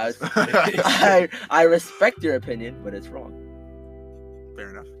 I respect your opinion, but it's wrong. Fair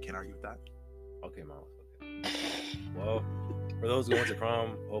enough. Can't argue with that. Okay, Mom. Okay. Well, for those going to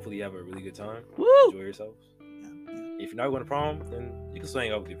prom, hopefully you have a really good time. Woo! Enjoy yourselves. If you're not going to prom, then you can still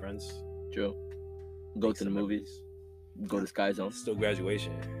hang out with your friends. True. Go Make to the some movies. memories. Go to Sky Zone. It's still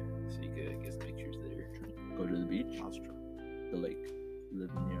graduation, so you could get some pictures there. Go to the beach. That's true. The lake.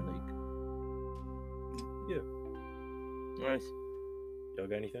 Live near a lake. Yeah. Nice. Y'all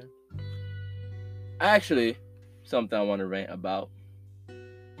got anything? Actually, something I want to rant about.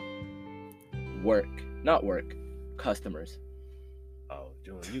 Work. Not work. Customers. Oh,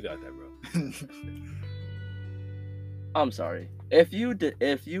 Julian, you got that, bro. I'm sorry. If you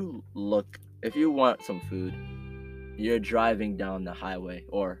want some food, you're driving down the highway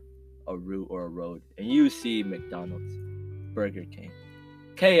or a route or a road, and you see McDonald's, Burger King,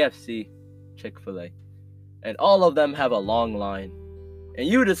 KFC, Chick-fil-A, and all of them have a long line, and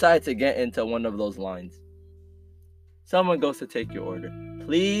you decide to get into one of those lines. Someone goes to take your order.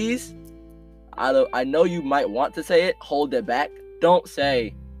 Please, I know you might want to say it, hold it back. Don't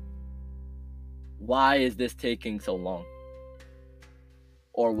say, why is this taking so long?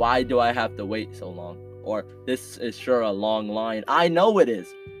 Or why do I have to wait so long? Or this is sure a long line. I know it is.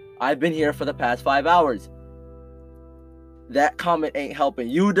 I've been here for the past 5 hours. That comment ain't helping.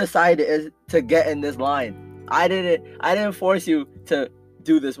 You decided to get in this line. I didn't force you to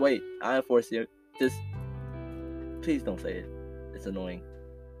do this wait. I didn't force you. Just please don't say it. It's annoying.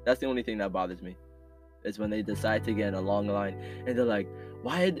 That's the only thing that bothers me. Is when they decide to get in a long line and they're like,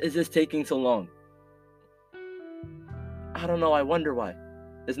 why is this taking so long? I don't know. I wonder why.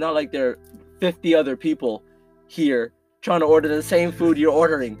 It's not like there are 50 other people here trying to order the same food you're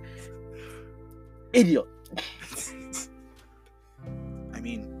ordering. Idiot. I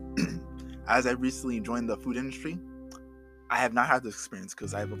mean, as I recently joined the food industry, I have not had this experience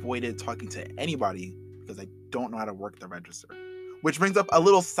because I've avoided talking to anybody because I don't know how to work the register. Which brings up a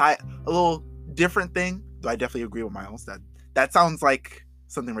little different thing, though I definitely agree with Miles that sounds like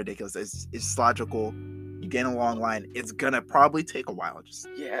something ridiculous. It's logical. You get in a long line, it's gonna probably take a while. Just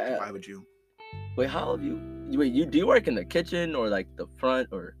yeah. Why would you? Wait, how have you? Wait, do you work in the kitchen or like the front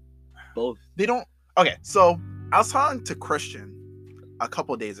or both? They don't. Okay, so I was talking to Christian a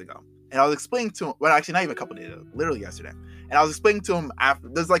couple days ago, and I was explaining to him. Well, actually, not even a couple days ago, literally yesterday. And I was explaining to him after.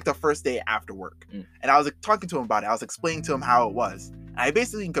 This is like the first day after work, and I was like, talking to him about it. I was explaining to him how it was, and I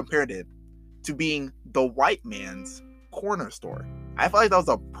basically compared it to being the white man's corner store. I feel like that was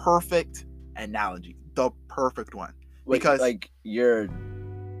a perfect analogy, the perfect one. Wait, because like you're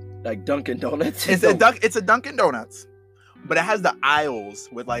like Dunkin' Donuts. It's a Dunkin' Donuts, but it has the aisles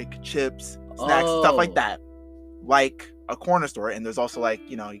with like chips, snacks, stuff like that, like a corner store. And there's also like,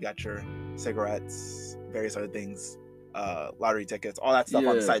 you got your cigarettes, various other things, lottery tickets, all that stuff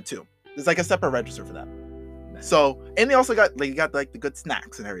on the side too. There's like a separate register for that. So, and they also got like the good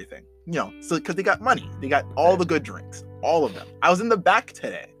snacks and everything, so because they got money, they got all the good drinks, all of them. I was in the back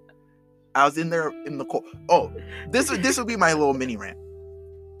today, I was in there in the cold. Oh, this would be my little mini rant.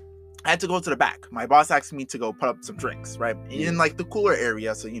 I had to go to the back. My boss asked me to go put up some drinks, right? In like the cooler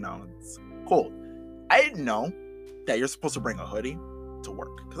area, so it's cold. I didn't know that you're supposed to bring a hoodie to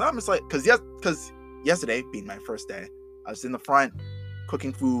work. Cause I'm just like, cause yesterday being my first day, I was in the front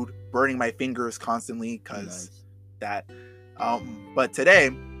cooking food, burning my fingers constantly cause that. But today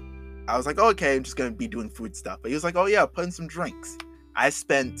I was like, okay, I'm just gonna be doing food stuff. But he was like, oh yeah, put in some drinks. I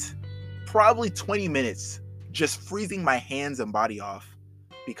spent probably 20 minutes just freezing my hands and body off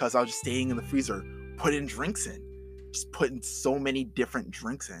because I was just staying in the freezer, putting drinks in, just putting so many different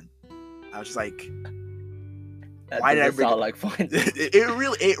drinks in. I was just like, why did I bring sound like fun?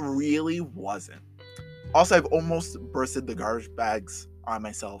 It really wasn't. Also, I've almost bursted the garbage bags on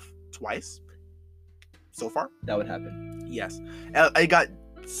myself twice so far. That would happen. Yes, I got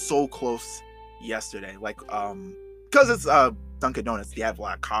so close yesterday, like because it's Dunkin' Donuts, they have a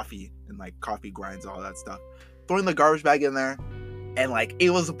lot of coffee and like coffee grinds, all that stuff. Throwing the garbage bag in there, and like it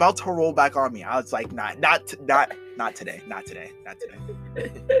was about to roll back on me. I was like, not today.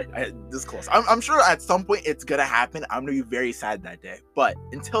 This close. I'm sure at some point it's gonna happen. I'm gonna be very sad that day. But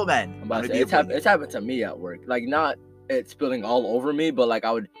until then, it's happened to me at work. Like not it spilling all over me, but like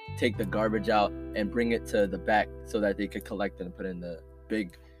I would take the garbage out and bring it to the back so that they could collect it and put it in the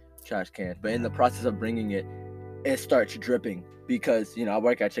big trash can. But in the process of bringing it, it starts dripping because I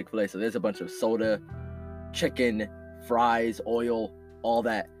work at Chick-fil-A, so there's a bunch of soda, chicken, fries, oil, all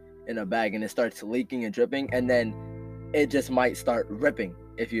that in a bag, and it starts leaking and dripping, and then it just might start ripping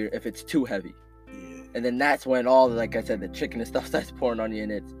if it's too heavy. Yeah. And then that's when all, like I said, the chicken and stuff starts pouring on you,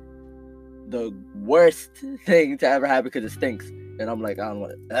 and it's the worst thing to ever happen because it stinks. And I'm like, I don't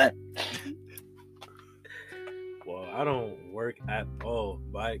want it. Well, I don't work at all,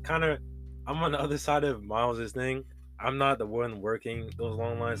 but I'm on the other side of Miles' thing. I'm not the one working those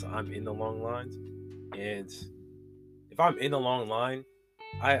long lines. I'm in the long lines, and if I'm in the long line,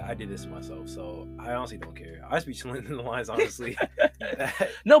 I did this myself, so I honestly don't care. I just be chilling in the lines, honestly.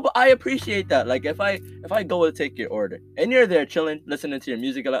 No, but I appreciate that. Like if I go to take your order and you're there chilling, listening to your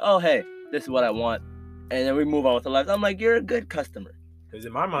music, you're like, oh hey, this is what I want, and then we move on with the life. I'm like, you're a good customer. Because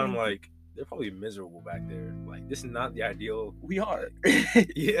in my mind, I'm like, they're probably miserable back there. Like this is not the ideal. We are.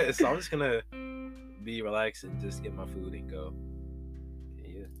 Yeah, so I'm just gonna be relaxed and just get my food and go.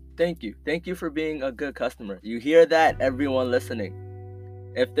 Yeah. Thank you for being a good customer. You hear that, everyone listening?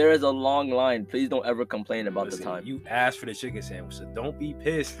 If there is a long line, please don't ever complain about the time. You asked for the chicken sandwich, so don't be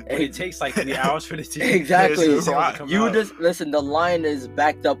pissed. It takes like 3 hours for the chicken. Exactly. You just listen. The line is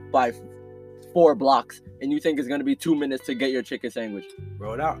backed up by 4 blocks, and you think it's gonna be 2 minutes to get your chicken sandwich.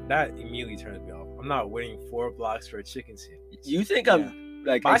 Bro, that immediately turns me off. I'm not waiting 4 blocks for a chicken sandwich. You think I'm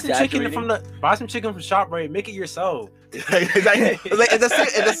like buy some chicken from ShopRite, make it yourself. Exactly. Like at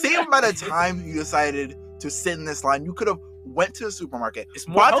the same amount of time you decided to sit in this line, you could have went to the supermarket,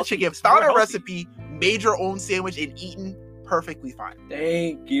 bought the chicken, found a recipe, made your own sandwich, and eaten perfectly fine.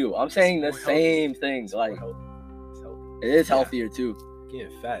 Thank you. I'm saying the same things. Like it is healthier too.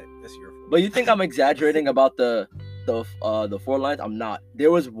 Getting fat, that's your fault. But you think I'm exaggerating about the 4 lines? I'm not.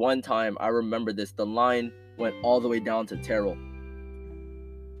 There was one time I remember this. The line went all the way down to Terrell.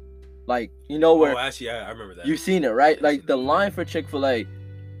 Like where? Oh, actually, I remember that. You've seen it, right? Like the line for Chick-fil-A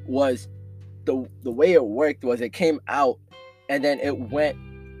was the way it worked was it came out and then it went.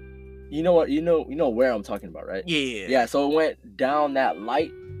 You know what? You know where I'm talking about, right? Yeah. Yeah. So it went down that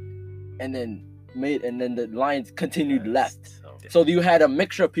light, and then the lines continued left. So you had a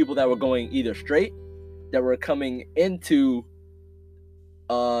mixture of people that were going either straight, that were coming into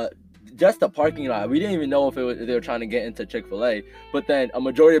just the parking lot. We didn't even know if they were trying to get into Chick-fil-A, but then a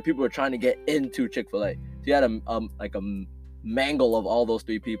majority of people were trying to get into Chick-fil-A. So you had a mangle of all those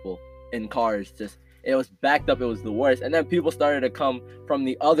 3 people in cars. Just it was backed up. It was the worst. And then people started to come from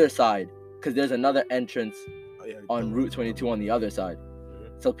the other side because there's another entrance on Route 22 on the other side.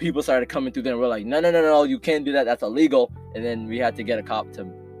 So people started coming through there, and we're like, no, you can't do that. That's illegal. And then we had to get a cop to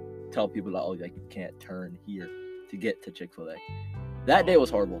tell people like, you can't turn here to get to Chick-fil-A. That day was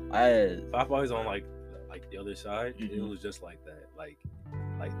horrible. Popeyes on like the other side. Mm-hmm. It was just like that.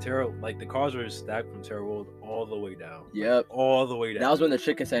 Like Terrell, like the cars were stacked from Terrell Road all the way down. Yep. All the way down. That was when the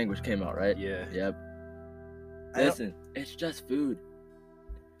chicken sandwich came out, right? Yeah. Yep. Listen, it's just food.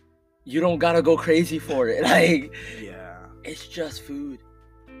 You don't gotta go crazy for it. Like, yeah, it's just food.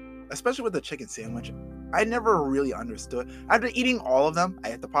 Especially with the chicken sandwich, I never really understood. After eating all of them, I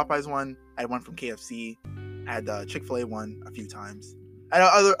had the Popeyes one, I had one from KFC, I had the Chick-fil-A one a few times, I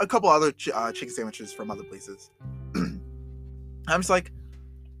had a couple other chicken sandwiches from other places. I'm just like,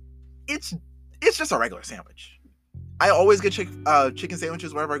 it's just a regular sandwich. I always get chicken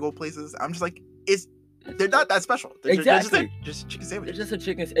sandwiches wherever I go places. I'm just like, they're not that special. They're Exactly. just chicken It's sandwiches. just a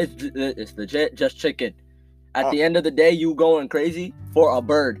chicken. It's legit just chicken. At the end of the day, you going crazy for a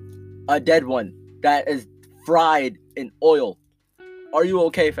bird, a dead one that is fried in oil. Are you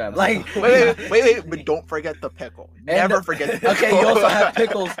okay, fam? Like, wait, but don't forget the pickle. Never forget the pickle. Okay, you also have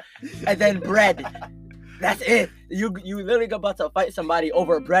pickles, and then bread. That's it. You literally about to fight somebody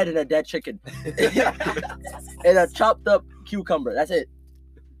over bread and a dead chicken, and a chopped up cucumber. That's it.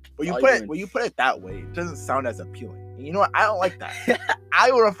 When you put it that way, it doesn't sound as appealing. And you know what? I don't like that.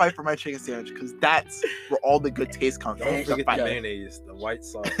 I want to fight for my chicken sandwich because that's where all the good taste comes from. Don't forget the Fight. mayonnaise, the white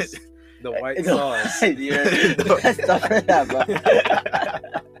sauce. The white sauce. That's tough for that, bro.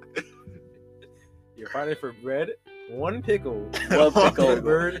 You're fighting for bread, one pickle, One pickle.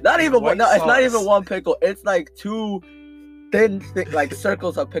 bird, Not even one. white No, it's not sauce. even one pickle. It's like two thin, like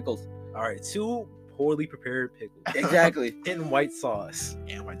circles of pickles. All right, 2 poorly prepared pickles Exactly. in white sauce.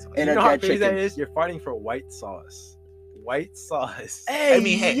 And white sauce. And You a know how dead crazy that chicken. is? You're fighting for white sauce. White sauce. Hey, I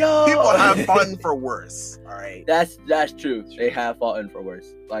mean, hey, yo. people have fun for worse. All right. That's true. They have fought for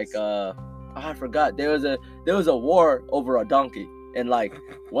worse. Like I forgot there was a war over a donkey in like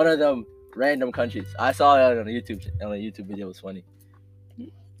one of them random countries. I saw it on a YouTube video. It was funny.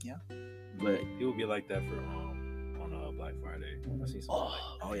 Yeah. But It would be like that for on Black Friday. I see some.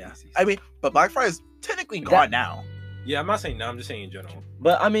 Oh yeah. I mean, but Black Friday is technically gone now. Yeah, I'm not saying now. I'm just saying in general.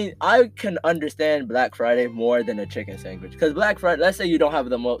 But I mean, I can understand Black Friday more than a chicken sandwich. Because Black Friday, let's say you don't have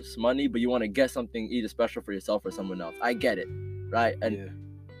the most money, but you want to get something either special for yourself or someone else. I get it, right? And Yeah.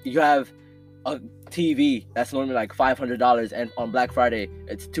 you have a TV that's normally like $500, and on Black Friday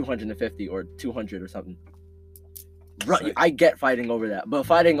it's $250 or $200 or something. Right? Right. I get fighting over that, but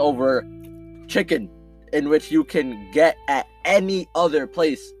fighting over chicken, in which you can get at any other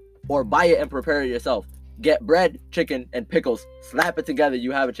place or buy it and prepare it yourself. Get bread, chicken, and pickles. Slap it together.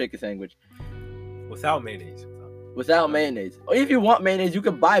 You have a chicken sandwich. Without mayonnaise. Without mayonnaise. Or if you want mayonnaise, you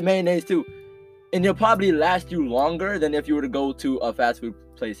can buy mayonnaise too. And it'll probably last you longer than if you were to go to a fast food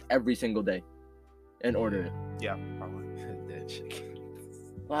place every single day and order it. Yeah, probably. Dead chicken.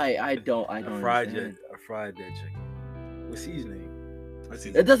 I don't A fried understand. dead chicken. With seasoning.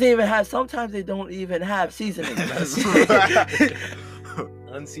 It doesn't even have, sometimes they don't even have seasoning.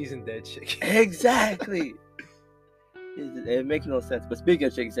 Unseasoned dead chicken. Exactly. It makes no sense. But speaking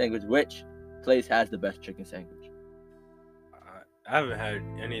of chicken sandwich, which place has the best chicken sandwich? I haven't had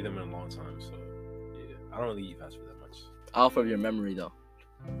any of them in a long time, so yeah, I don't really eat fast food that much. Off of your memory though.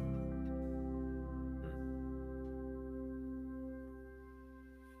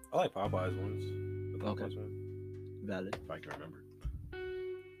 I like Popeyes ones. The Okay. Popeyes one, Valid. if I can remember.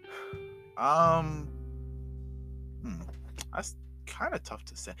 That's kind of tough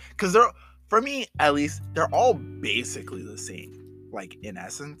to say because for me at least, they're all basically the same, like in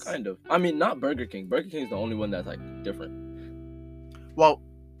essence. Kind of. I mean, not Burger King. Burger King is the only one that's like different. Well,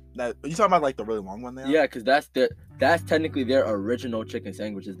 are you talking about like the really long one there? Yeah, because that's technically their original chicken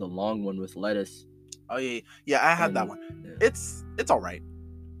sandwich, is the long one with lettuce. Oh yeah. I had that one. Yeah. It's all right.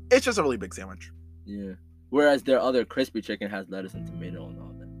 It's just a really big sandwich. Yeah. Whereas their other crispy chicken has lettuce and tomato and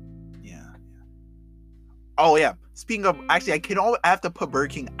all that. Yeah. Oh yeah. Speaking of, actually, I have to put Burger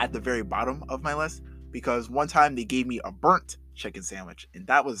King at the very bottom of my list because one time they gave me a burnt chicken sandwich, and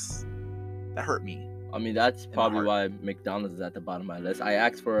that hurt me. I mean, that's probably heart. why McDonald's is at the bottom of my list. I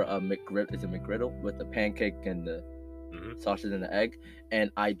asked for a McGriddle with the pancake and the sausage and the egg, and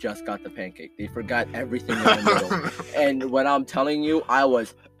I just got the pancake. They forgot everything in the middle. And when I'm telling you, I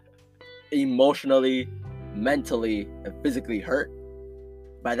was emotionally, mentally, and physically hurt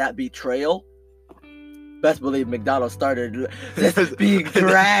by that betrayal. Best believe McDonald's started just being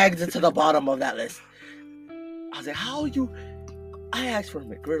dragged to the bottom of that list. I was like, I asked for a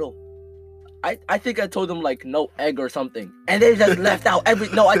McGriddle. I think I told them like no egg or something, and they just left out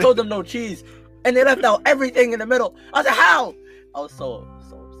I told them no cheese, and they left out everything in the middle. I was like, how? I was so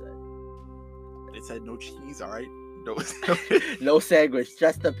upset. They said no cheese, all right? No. No sandwich,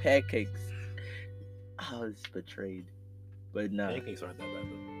 just the pancakes. I was betrayed, but no, Pancakes aren't that bad,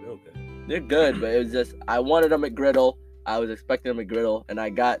 though. They're okay. they're good. But it was just I wanted a McGriddle. I was expecting a McGriddle, and I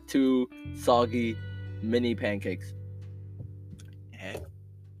got 2 soggy mini pancakes. Yeah.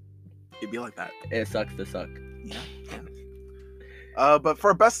 It'd be like that. It sucks to suck. Yeah. But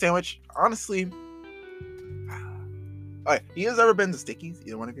for a best sandwich, honestly, all right. You guys ever been to Stickies?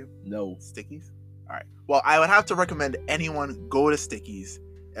 Either one of you? No. Stickies. All right. Well, I would have to recommend anyone go to Stickies.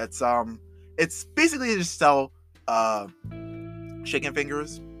 It's basically just sell chicken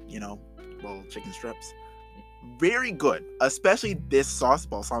fingers, little chicken strips, very good. Especially this sauce,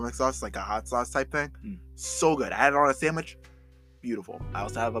 balsamic sauce, like a hot sauce type thing. So good. I had it on a sandwich. Beautiful. I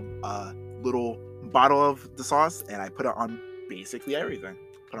also have a little bottle of the sauce, and I put it on basically everything.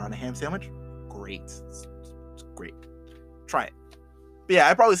 Put it on a ham sandwich. Great. It's great. Try it. But yeah,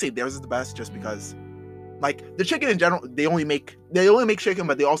 I'd probably say theirs is the best just because, like, the chicken in general, they only make chicken,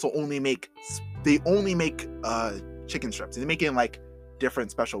 but they also only make chicken strips. And they make it in like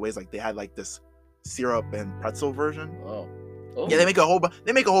different special ways. Like they had like this syrup and pretzel version. Oh. Yeah, they make a whole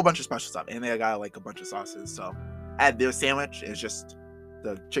bunch of special stuff, and they got like a bunch of sauces. So at their sandwich, it's just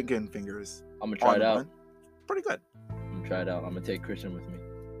the chicken fingers. I'm gonna try it out. Pretty good. I'm gonna try it out. I'm gonna take Christian with me.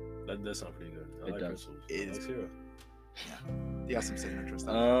 That does sound pretty good. It does. pretzels. It is. Syrup. Yeah, they got some signature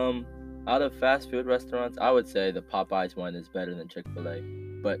stuff. Out of fast food restaurants, I would say the Popeyes one is better than Chick-fil-A,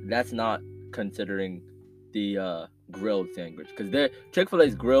 but that's not considering the grilled sandwich, because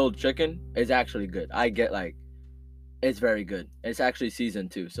Chick-fil-A's grilled chicken is actually good. I get, like, it's very good. It's actually seasoned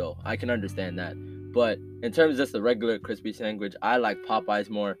too, so I can understand that. But in terms of just the regular crispy sandwich, I like Popeyes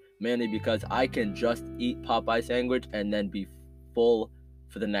more, mainly because I can just eat Popeye sandwich and then be full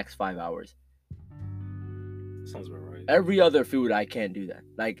for the next 5 hours. Sounds about right. Every other food, I can't do that.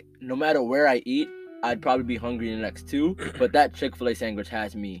 Like, no matter where I eat, I'd probably be hungry in the next 2, but that Chick-fil-A sandwich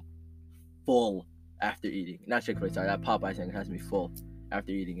has me full after eating. Not Chick-fil-A, sorry, that Popeye sandwich has me full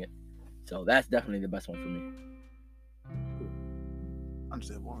after eating it. So that's definitely the best one for me.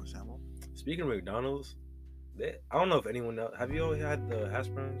 Understandable. Speaking of McDonald's, I don't know if anyone else, have you all had the hash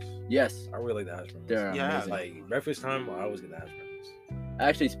browns? Yes. I really like the hash browns. They're Yeah. amazing. Like breakfast time, I always get the hash browns.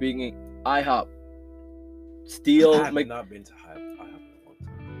 Actually speaking, IHOP. I Steal have not been to IHOP in a long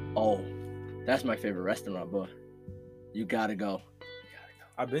time. Oh, that's my favorite restaurant, boy. You gotta go.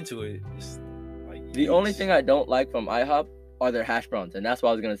 I've been to it. It's like The only thing I don't like from IHOP are their hash browns, and that's what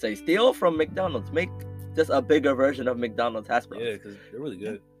I was gonna say. Steal from McDonald's. Make just a bigger version of McDonald's hash browns. Yeah, because they're really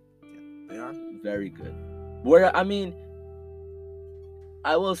good. They are. Very good. Where I mean,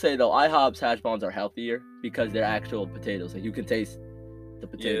 I will say though, IHOP's hash browns are healthier because they're actual potatoes. Like you can taste the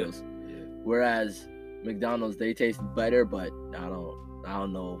potatoes. Yeah. Whereas McDonald's, they taste better, but I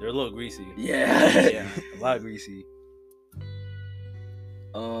don't know. They're a little greasy. Yeah. Yeah, a lot greasy.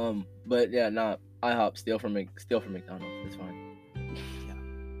 But yeah, IHOP steal from McDonald's. It's fine.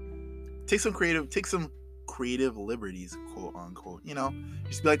 Take some creative liberties, quote unquote. You know,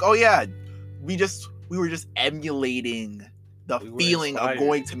 just be like, oh yeah, we were just emulating the feeling of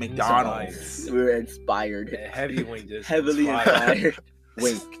going to McDonald's. We were inspired. Yeah, heavy wing just Heavily inspired.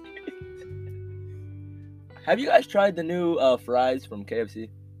 Wink. Have you guys tried the new fries from KFC?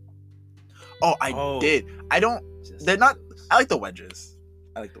 Oh, I did. They're not. I like the wedges.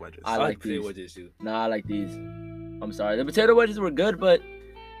 I like potato these. wedges too. Nah, I like these. I'm sorry. The potato wedges were good, but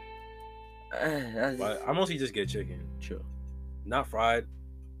But I mostly just get chicken. True. Not fried.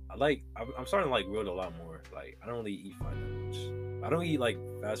 I'm starting to like grilled a lot more. Like I don't really eat fried that much. I don't eat like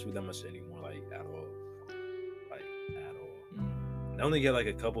fast food that much anymore, like at all. I only get like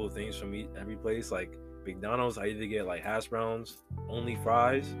a couple of things from every place. Like McDonald's, I either get like hash browns, only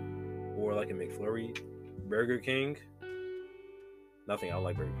fries, or like a McFlurry. Burger King, nothing. I don't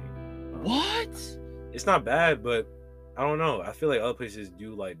like Burger King. What? It's not bad, but I don't know. I feel like other places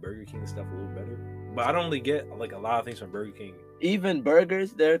do like Burger King stuff a little better. But I don't really get like a lot of things from Burger King. Even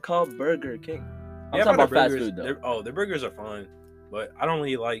burgers, they're called Burger King. I'm Yeah, talking but about fast food though. Their burgers are fine, but I don't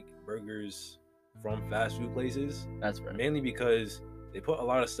really like burgers from fast food places. That's fair. Mainly because they put a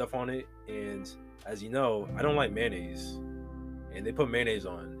lot of stuff on it, and as you know, I don't like mayonnaise, and they put mayonnaise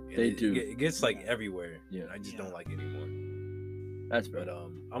on. And They do. It gets like everywhere. Yeah. And I just don't like it anymore. That's fair.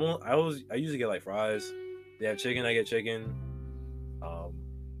 But I usually get like fries. They have chicken. I get chicken. I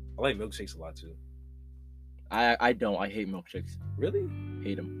like milkshakes a lot too. I don't. I hate milkshakes. Really?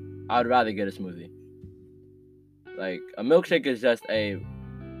 Hate them. I would rather get a smoothie. Like a milkshake is just a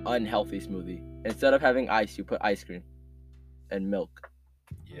unhealthy smoothie. Instead of having ice, you put ice cream and milk.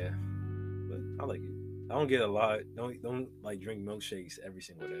 Yeah, but I like it. I don't get a lot. Don't like drink milkshakes every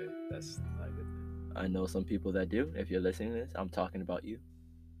single day. That's not a good thing. I know some people that do. If you're listening to this, I'm talking about you.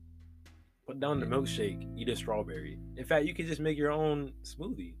 Put down the milkshake. Eat a strawberry. In fact, you can just make your own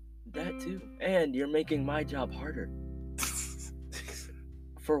smoothie. That too. And you're making my job harder.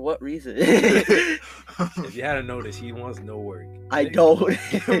 For what reason? If you hadn't noticed, he wants no work. I don't.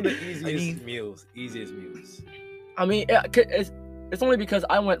 The easiest meals. I mean, it's only because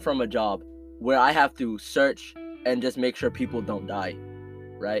I went from a job where I have to search and just make sure people don't die,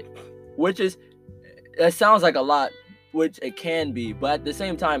 right? It sounds like a lot, which it can be, but at the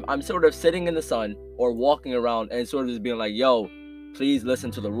same time, I'm sort of sitting in the sun or walking around and sort of just being like, yo, please listen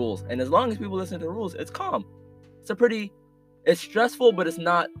to the rules. And as long as people listen to the rules, it's calm. it's stressful, but it's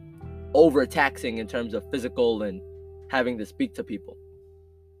not overtaxing in terms of physical and having to speak to people.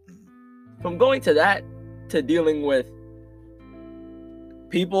 From going to that to dealing with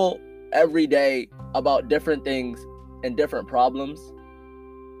people every day about different things and different problems,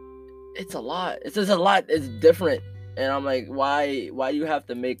 it's a lot. It's just a lot. It's different, and I'm like, why do you have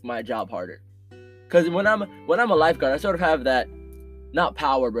to make my job harder? Because when I'm a lifeguard, I sort of have that, not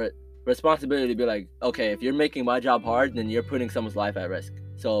power, but responsibility to be like, okay, if you're making my job hard, then you're putting someone's life at risk.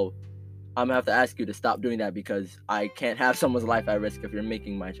 So I'm gonna have to ask you to stop doing that, because I can't have someone's life at risk if you're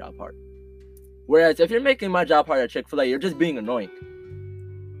making my job hard. Whereas if you're making my job hard at Chick-fil-A, you're just being annoying.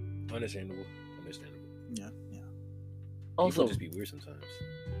 Understandable. Yeah. Also, people just be weird sometimes.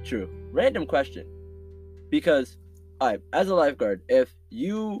 True. Random question. Because, alright, as a lifeguard, if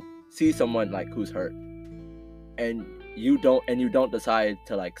you see someone like who's hurt, and you don't decide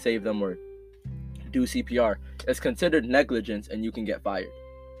to like save them or do CPR, it's considered negligence and you can get fired.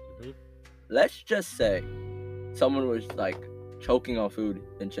 Mm-hmm. Let's just say someone was like choking on food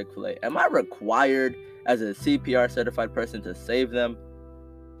in Chick-fil-A. Am I required as a CPR certified person to save them?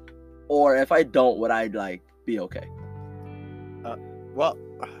 Or if I don't, would I like be okay? Well,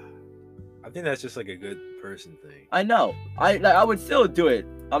 I think that's just like a good person thing. I know. I would still do it.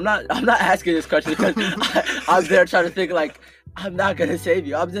 I'm not asking this question because I'm there trying to think like I'm not gonna save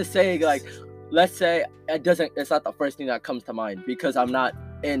you. I'm just saying like, let's say it's not the first thing that comes to mind because I'm not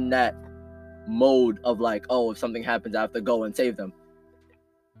in that mode of like, oh, if something happens, I have to go and save them.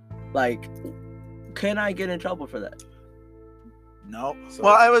 Like, can I get in trouble for that? no. So-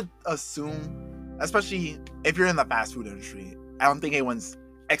 Well, I would assume, especially if you're in the fast food industry, I don't think anyone's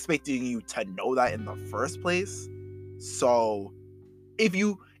expecting you to know that in the first place. So if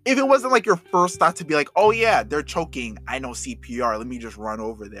it wasn't like your first thought to be like, oh yeah, they're choking, I know CPR, let me just run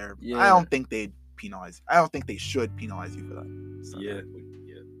over there. Yeah. I don't think they'd penalize. I don't think they should penalize you for that. So, Yeah.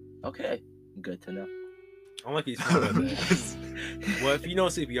 Okay, good to know. I'm like he's talking about that. Well, if you know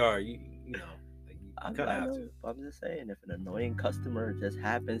CPR, you know, like, you I'm kind of have to. just saying, if an annoying customer just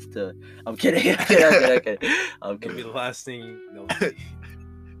happens to, I'm kidding. I'm kidding. I'm It could be kidding. the last thing you know.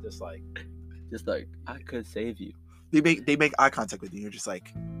 Just like, Just like I could save you. They make eye contact with you. You're just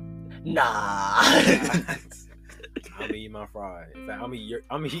like, Nah. I'm eating my fry. In fact, I'm eating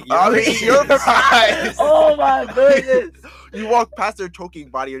your fries. Oh my goodness. You walk past their choking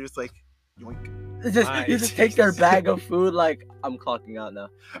body, you're just like, yoink. You just take their bag of food like, I'm clocking out now.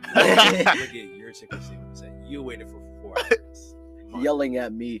 Look at your chicken sandwich and you waited for 4 hours. Yelling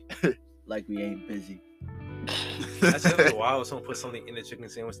at me like we ain't busy. That's just wild. Someone put something in the chicken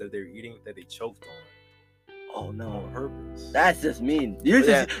sandwich that they're eating that they choked on. Oh no. On purpose. That's just mean. You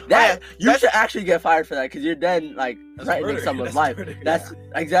Yeah. you should actually get fired for that because you're then like That's threatening murder. someone's That's life. murder. That's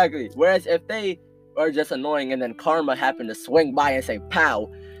exactly. Whereas if they are just annoying and then karma happened to swing by and say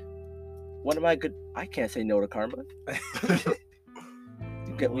pow, what am I good? I can't say no to karma.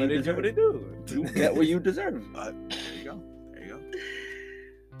 You get what you What deserve. they do? You get what you deserve. There you go.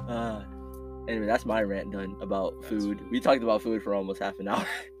 Anyway, that's my rant done about food. We talked about food for almost half an hour.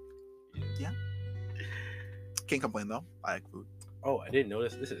 Can't complain though. I like food. Oh, I didn't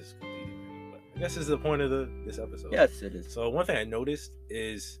notice. This is completely random, but I guess this is the point of this episode. Yes, it is. So one thing I noticed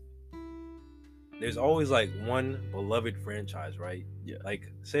is there's always like one beloved franchise, right? Yeah. Like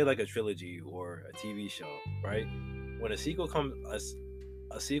say like a trilogy or a TV show, right? When a sequel comes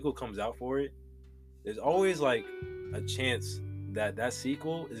out for it, there's always like a chance that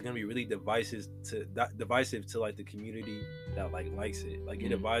sequel is gonna be really divisive to like the community that like likes it. Like it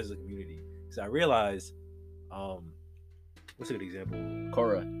divides the community. Because I realized, what's a good example?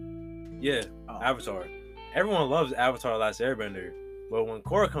 Korra. Yeah, Avatar. Everyone loves Avatar: Last Airbender, but when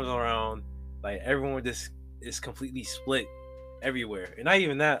Korra comes around, like everyone just is completely split everywhere. And not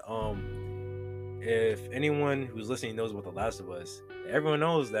even that. If anyone who's listening knows about The Last of Us, everyone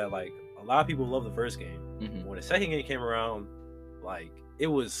knows that like a lot of people love the first game. Mm-hmm. When the second game came around, like it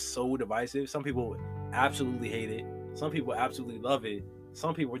was so divisive. Some people absolutely hate it. Some people absolutely love it.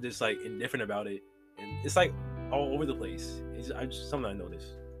 Some people were just like indifferent about it, and it's like all over the place. It's just something I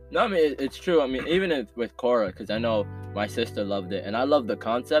noticed. No, I mean it's true. I mean even with Korra, because I know my sister loved it, and I love the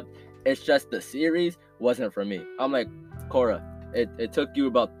concept. It's just the series wasn't for me. I'm like, Korra, it took you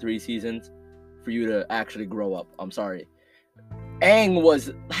about 3 seasons for you to actually grow up. I'm sorry. Aang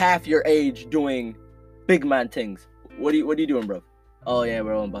was half your age doing big man things. What are you doing, bro? Oh yeah,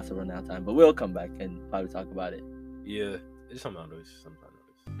 we're on bus around out time, but we'll come back and probably talk about it. Yeah, it's something I noticed.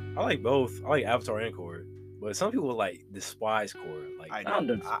 I like both. I like Avatar and Korra, but some people like despise Korra. Like I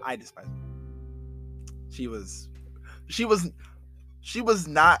despise her. She was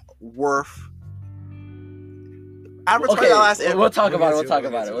not worth Avatar: Okay, The Last we'll Airbender. talk about it. We'll We'll get to talk it,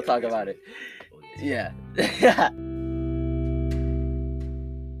 about it. We'll talk about it. We'll get to it. Yeah.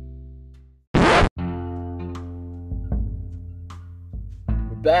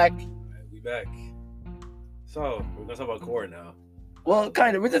 We're back. Alright, we back. So we're gonna talk about Korra now. Well,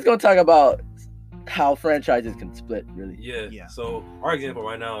 kind of. We're just gonna talk about how franchises can split, really. Yeah. So our example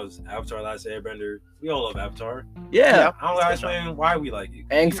right now is Avatar: Last Airbender. We all love Avatar. Yeah. I don't gotta explain why we like it.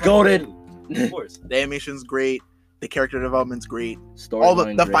 Aang's We like goated. it too, of course. The animation's great. The character development's great. Story All the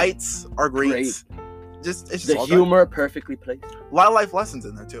line, great. fights are great. Great. It's just The all done. humor perfectly placed. A lot of life lessons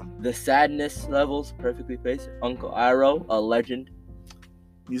in there too. The sadness levels perfectly placed. Uncle Iroh, a legend.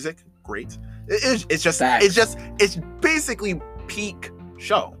 Music, great. It's just Facts. it's basically peak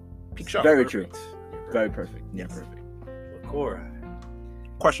show. Peak show. Very true. Perfect. Very perfect. Yeah, Yes. perfect. But Korra,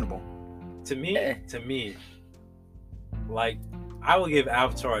 Questionable. to Eh. me, like I would give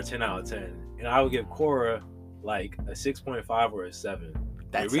Avatar a 10 out of 10, and I would give Korra like a 6.5 or a 7.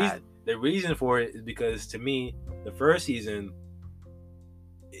 That's the reason, sad. the reason for it is because to me, the first season,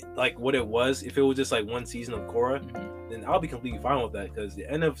 like what it was, if it was just like one season of Korra, Mhm. then I'll be completely fine with that, because the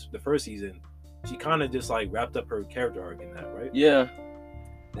end of the first season, she kind of just like wrapped up her character arc in that, right? Yeah.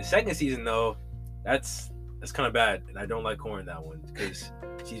 The second season though, that's kind of bad, and I don't like Korra in that one because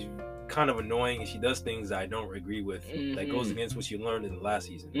she's kind of annoying and she does things that I don't agree with, that goes Mhm. against what she learned in the last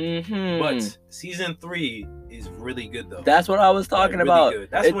season. Mm-hmm. But season 3 is really good though. That's what I was talking Like, about. Good.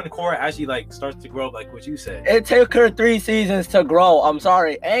 That's It- when Korra actually like starts to grow up, like what you said. It took her 3 seasons to grow. I'm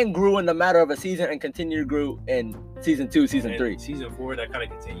sorry. Aang grew in the matter of a season and continued to grow in season 2, season And 3. season 4, that kind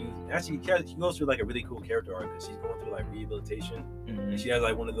of continues. Actually, she goes through like a really cool character arc because she's going through like rehabilitation. And she has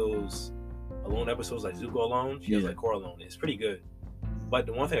like one of those alone episodes, like Zuko alone. She has Yeah. like Korra alone. It's pretty good. But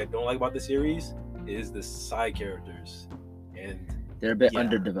the one thing I don't like about the series is the side characters. And They're a bit Yeah.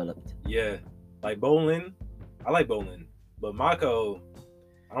 underdeveloped. yeah, like Bolin, I like Bolin, but Mako,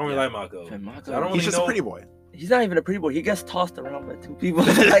 I don't really Yeah. like Mako. And Mako- So I don't He's really just know. a pretty boy. He's not even a pretty boy. He gets tossed around by 2 people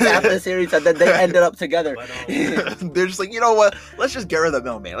like after the series, and then they ended up together. But, They're just like, you know what? Let's just get rid of the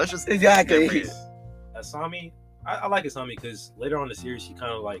middleman. Let's just Exactly. get rid of it. Asami, I like Asami because later on in the series she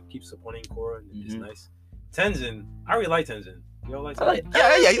kind of like keeps supporting Korra, and it's Mhm. nice. Tenzin, I really like Tenzin. You know, like I like,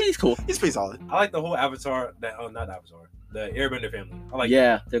 Yeah, he's cool. He's pretty solid. I like the whole Avatar. Not Avatar. The Airbender family. I like.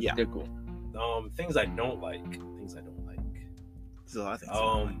 Yeah, they're cool. Things I don't like. Things I don't like. There's a lot of things. I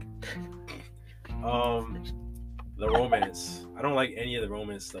don't like. The romance. I don't like any of the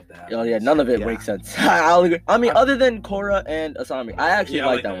romance stuff that happens. Oh yeah, none of it Yeah. makes sense. I'll agree. I mean, other than Korra and Asami, I actually Yeah, I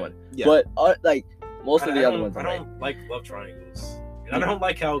like like that that. one. Yeah. But like most of the other don't- ones, I I like. don't like love triangles. And I don't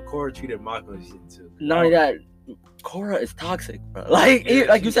like how Korra treated Mako in season 2. Not only that, Korra is toxic, bro. Like, Yeah,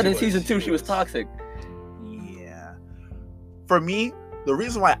 like you she said in was, season 2, she she was was. toxic. Yeah. For me, the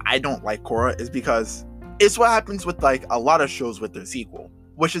reason why I don't like Korra is because it's what happens with like a lot of shows with their sequel,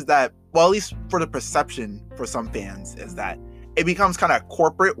 which is that, well, at least for the perception for some fans, is that it becomes kind of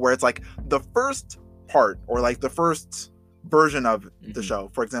corporate, where it's like the first part or like the first version of the Mhm. show.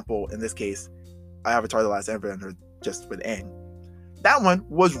 For example, in this case, Avatar: The Last Airbender, just with Aang. That one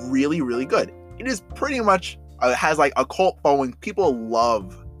was really, really good. It is pretty much has like a cult following. People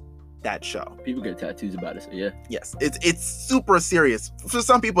love that show. People get tattoos about it, so yeah. Yes, it's super serious. For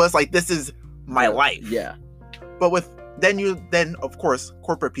some people, it's like, this is my life. Yeah. But then of course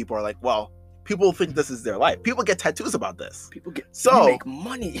corporate people are like, well, people think this is their life. People get tattoos about this. People get So- we make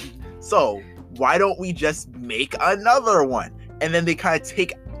money. So why don't we just make another one? And then they kind of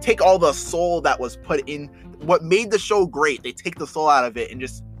take all the soul that was put in what made the show great. They take the soul out of it and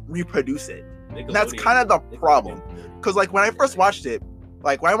just reproduce it. That's kind of the problem. Because like when I first watched it,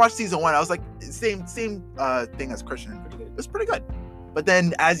 like when I watched season 1, I was like, same thing as Christian. It was pretty good. But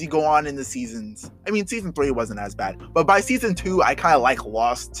then as you go on in the seasons, I mean, season 3 wasn't as bad, but by season 2, I kind of like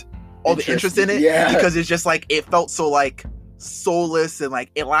lost all the interest in it. Yeah. Because it's just like, it felt so like soulless, and like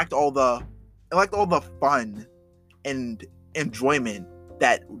it lacked all the fun and enjoyment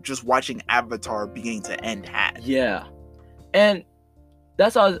that just watching Avatar beginning to end had. Yeah. And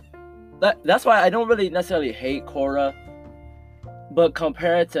that's why I don't really necessarily hate Korra, but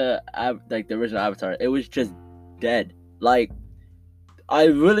compared to like the original Avatar, it was just dead. Like, I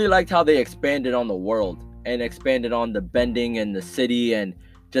really liked how they expanded on the world and expanded on the bending and the city, and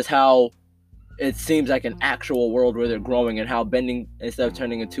just how it seems like an actual world where they're growing, and how bending, instead of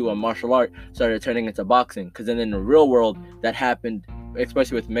turning into a martial art, started turning into boxing. Because then in the real world, that happened,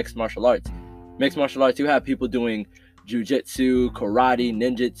 especially with mixed martial arts. Mixed martial arts, you have people doing jujitsu, karate,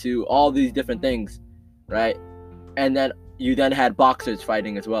 ninjutsu, all these different things, right? And then you then had boxers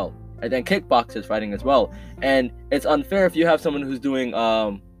fighting as well, and then kickboxers fighting as well. And it's unfair if you have someone who's doing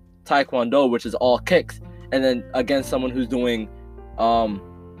taekwondo, which is all kicks, and then against someone who's doing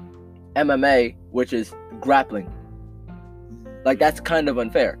MMA, which is grappling. Like, that's kind of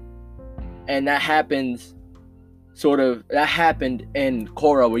unfair. And that happened in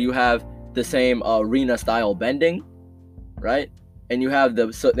Korra, where you have the same arena style bending, right? And you have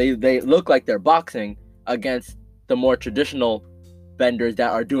they look like they're boxing against the more traditional benders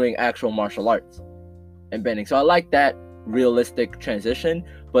that are doing actual martial arts and bending. So I like that realistic transition.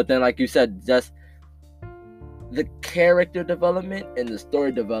 But then, like you said, just the character development and the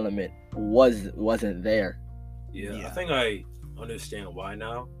story development wasn't there. Yeah, I think I understand why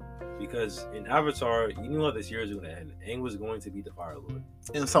now. Because in Avatar, you knew how the series was going to end. Aang was going to be the Fire Lord.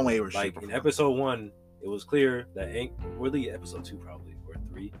 In some way, or like in episode 1, it was clear that Aang, really episode 2 probably, or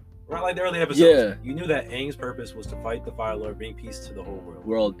 3, around like the early episodes, Yeah. you knew that Aang's purpose was to fight the Fire Lord, bring peace to the whole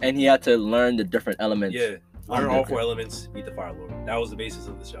world. And he had to learn the different elements. Yeah, learn all 4 elements, beat the Fire Lord. That was the basis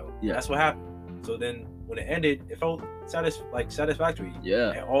of the show. Yeah. That's what happened. So then when it ended, it felt satisfactory.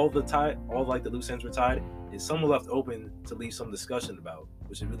 Yeah. And all the loose ends were tied, and some were left open to leave some discussion about,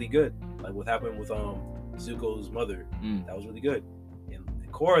 which is really good. Like what happened with Zuko's mother. That was really good. And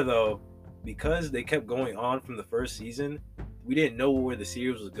Korra, though, because they kept going on from the first season, we didn't know where the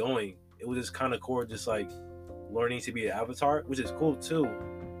series was going. It was just kind of Korra just like learning to be an avatar, which is cool too,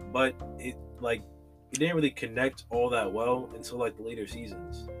 but it didn't really connect all that well until like the later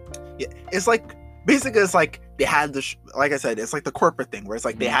seasons. Yeah, it's like basically it's like they had the like I said, it's like the corporate thing where it's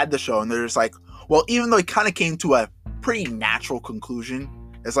like they had the show and they're just like, well, even though it kind of came to a pretty natural conclusion,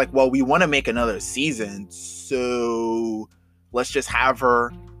 it's like, well, we want to make another season, so let's just have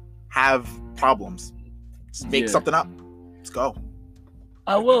her have problems, just make something up, let's go.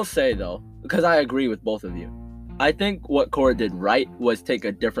 I will say though, because I agree with both of you, I think what Korra did right was take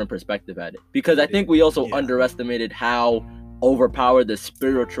a different perspective at it, because I think we also underestimated how overpowered the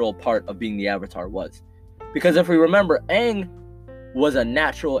spiritual part of being the Avatar was. Because if we remember, Aang was a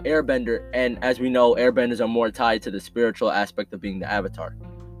natural airbender, and as we know, airbenders are more tied to the spiritual aspect of being the Avatar,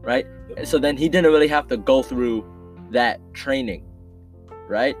 right? So then he didn't really have to go through that training,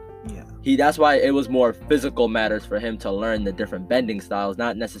 right? Yeah. That's why it was more physical matters for him to learn the different bending styles,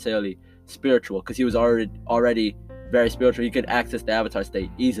 not necessarily spiritual, because he was already very spiritual. He could access the Avatar state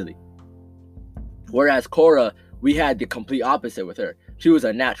easily. Whereas Korra, we had the complete opposite with her. She was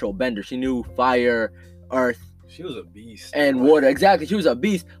a natural bender. She knew fire, earth. She was a beast. And water. Exactly. She was a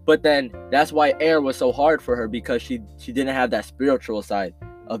beast. But then that's why air was so hard for her, because she didn't have that spiritual side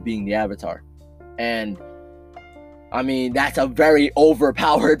of being the Avatar. And I mean, that's a very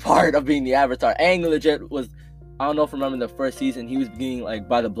overpowered part of being the Avatar. Aang legit was, I don't know if you remember the first season, he was being like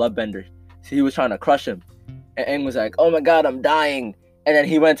by the bloodbender. So he was trying to crush him. And Aang was like, oh my god, I'm dying. And then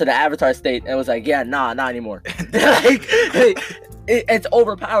he went to the Avatar state and was like, yeah, not anymore. It's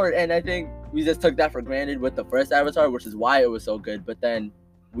overpowered. And I think we just took that for granted with the first Avatar, which is why it was so good. But then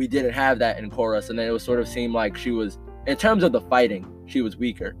we didn't have that in Korra. So then it was sort of seemed like she was, in terms of the fighting, she was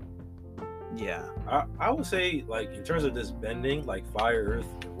weaker. Yeah. I would say, like, in terms of this bending, like fire, earth,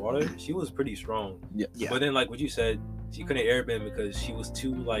 and water, she was pretty strong. Yeah. But then, like what you said, she couldn't airbend because she was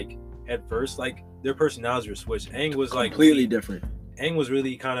too, like, head first. Like, their personalities were switched. Aang was, like, completely different. Aang was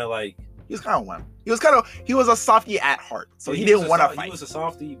really kind of, like... He was kind of one. He was a softie at heart. So he didn't want to fight. He was a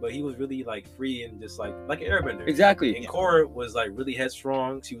softie, but he was really, like, free and just, like an airbender. Exactly. And Korra was, like, really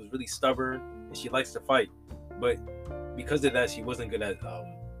headstrong. She was really stubborn, and she likes to fight. But because of that, she wasn't good at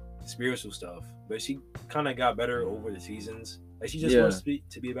spiritual stuff. But she kind of got better over the seasons. Like, she just wants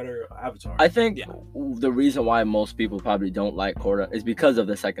to be a better Avatar. I think the reason why most people probably don't like Korra is because of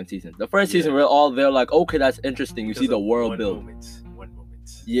the second season. The first season, they're like, okay, that's interesting. You see the world build. One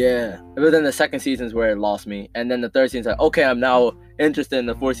moment. Yeah. But then the second season's where it lost me. And then the third season's like, okay, I'm now interested in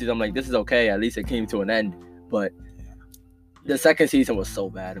the fourth season. I'm like, this is okay. At least it came to an end. But the second season was so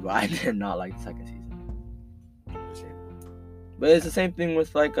bad. But I did not like the second season. But it's the same thing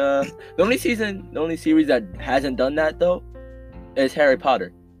with, like, the only series that hasn't done that, though, is Harry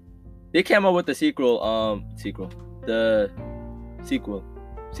Potter. They came up with the sequel, there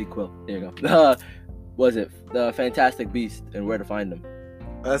you go. Was it The Fantastic Beast and Where to Find Them?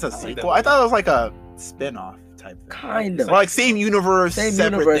 That's a sequel. I thought it was like a spin-off type thing. Kind of. Or like same universe,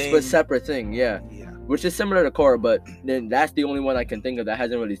 but separate thing, yeah. Which is similar to Korra, but then that's the only one I can think of that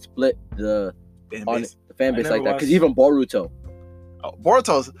hasn't really split the fan base like that. Because even Boruto. Oh,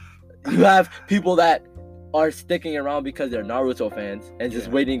 Boruto's... You have people that are sticking around because they're Naruto fans and just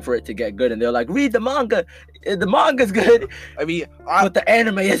waiting for it to get good, and they're like, read the manga. The manga's good. I mean, but the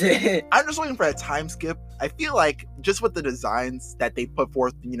anime isn't. I'm just waiting for a time skip. I feel like just with the designs that they put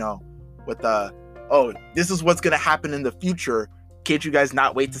forth, with the, this is what's gonna happen in the future, can't you guys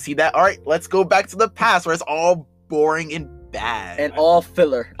not wait to see that? All right, let's go back to the past where it's all boring and bad. And all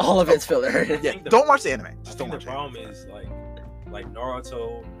filler. All of it's filler. Yeah, don't watch the anime. Just I don't think watch the it. problem is like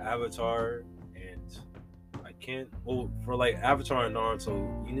Naruto, Avatar, and I can't. Well, for like Avatar and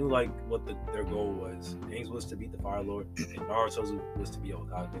Naruto, you knew like what their goal was. Aang's was to beat the Fire Lord, and Naruto's was to be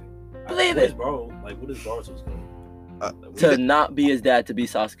Hokage. Believe what it. is what is Naruto's goal? To not be his dad, to be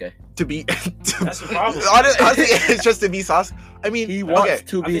Sasuke. To be That's the problem. honestly, it's just to be Sasuke. I mean, He wants okay,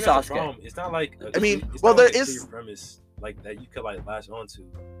 to I be think that's the Sasuke. problem. It's not like I mean, it's well, not like there a is- clear premise like that you could like latch onto,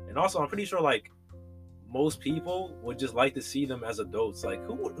 and also I'm pretty sure like most people would just like to see them as adults. Like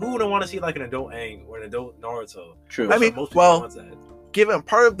who wouldn't want to see like an adult Aang or an adult Naruto? True. I mean, most people well, want that. given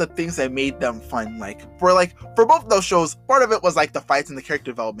part of the things that made them fun, for both of those shows, part of it was like the fights and the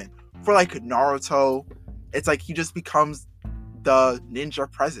character development. For like Naruto, it's like he just becomes the ninja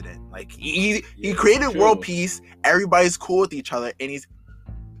president. Like he Yeah, created true. world peace. Everybody's cool with each other, and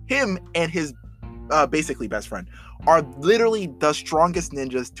him and his basically best friend are literally the strongest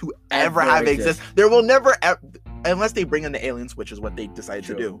ninjas to ever have exist. There will never, unless they bring in the aliens, which is what they decided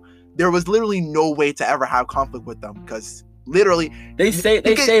True. to do. There was literally no way to ever have conflict with them because literally, They saved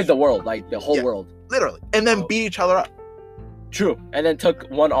the world, like the whole Yeah. world. and then Well- beat each other up. True. And then took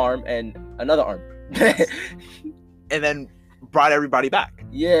one arm and another arm. And then brought everybody back.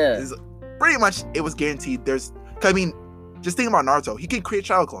 Yeah. Is pretty much it was guaranteed. I mean, just think about Naruto. He can create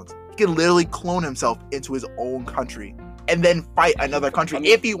child clones. He can literally clone himself into his own country and then fight another country I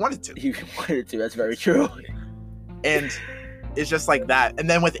mean- if he wanted to. He wanted to. That's very true. And it's just like that. And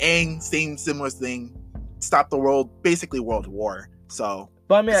then with Aang, same similar thing. Stop the world, basically world war. So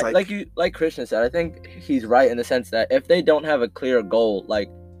But I mean, It's like Christian said, I think he's right in the sense that if they don't have a clear goal, like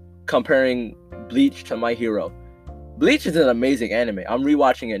comparing Bleach to My Hero, Bleach is an amazing anime. I'm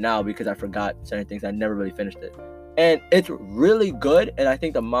rewatching it now because I forgot certain things. I never really finished it. And it's really good, and I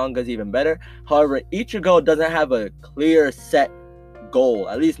think the manga's even better. However, Ichigo doesn't have a clear set goal,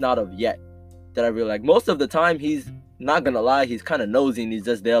 at least not of yet, that I really like. Most of the time, he's not gonna lie, he's kind of nosy, and he's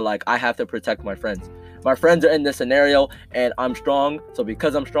just there like, I have to protect my friends. My friends are in this scenario, and I'm strong, so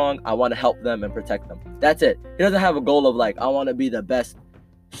because I'm strong, I want to help them and protect them. That's it. He doesn't have a goal of like, I want to be the best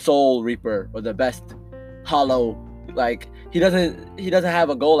Soul Reaper or the best Hollow. Like he doesn't have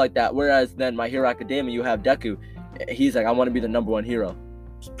a goal like that. Whereas then My Hero Academia, you have Deku. He's like, I want to be the #1 hero.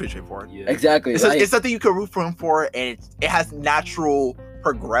 it's pretty straightforward. Yeah. Exactly. It's, like- it's something you can root for him for, and it has natural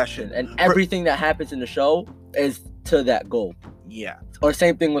progression. and everything that happens in the show is to that goal. Yeah. Or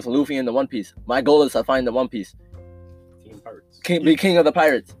same thing with Luffy and the One Piece. My goal is to find the One Piece. Team Pirates. Be king of the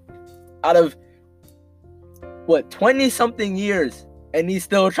pirates. Out of 20 something years, and he's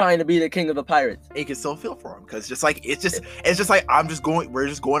still trying to be the king of the pirates. And you can still feel for him because it's just like we're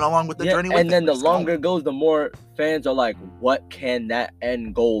just going along with the journey with and then it. the We're just going. longer it goes, the more fans are like, what can that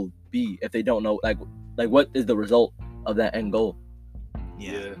end goal be if they don't know like what is the result of that end goal?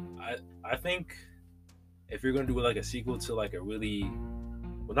 Yeah. I think if you're gonna do like a sequel to like a really,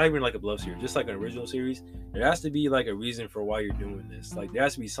 well, not even like a beloved series, just like an original series, there has to be like a reason for why you're doing this. Like there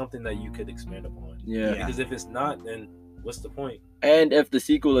has to be something that you could expand upon. Yeah. Yeah. Because if it's not, then what's the point? And if the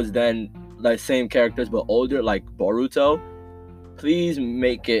sequel is then like same characters but older, like Boruto, please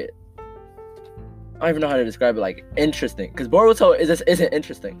make it. I don't even know how to describe it. Like interesting, because Boruto isn't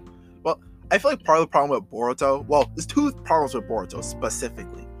interesting. I feel like part of the problem with Boruto, well, there's two problems with Boruto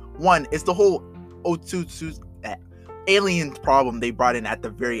specifically. One is the whole Otsutsu alien problem they brought in at the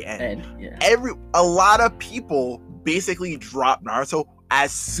very end. And yeah, A lot of people basically dropped Naruto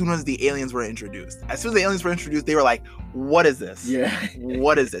as soon as the aliens were introduced. As soon as the aliens were introduced, they were like, what is this? yeah.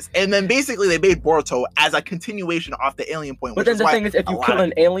 What is this? And then basically they made Boruto as a continuation off the alien point. But Which then is the why thing is, if a you lot kill of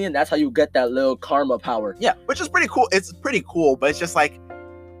an alien, that's how you get that little karma power. Yeah, which is pretty cool. It's pretty cool, but it's just like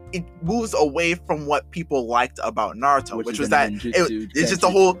it moves away from what people liked about Naruto, which is was the that ninjutsu, it's just the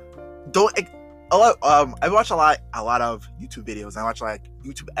whole I watch a lot of YouTube videos. I watch like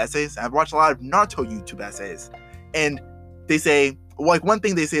YouTube essays. I've watched a lot of Naruto YouTube essays, and they say like one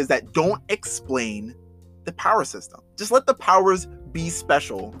thing they say is that don't explain the power system. Just let the powers be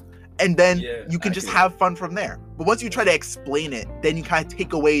special, and then Yeah, you can just accurate. have fun from there. But once you try to explain it, then you kind of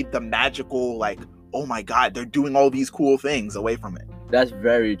take away the magical, like, oh my god, they're doing all these cool things away from it. That's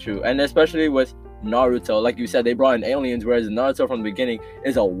very true, and especially with Naruto, like you said, they brought in aliens, whereas Naruto from the beginning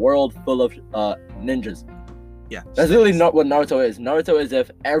is a world full of ninjas. Yeah, That's literally not what Naruto is. Naruto is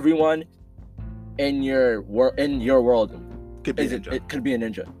if everyone in your world could be a is ninja. it could be a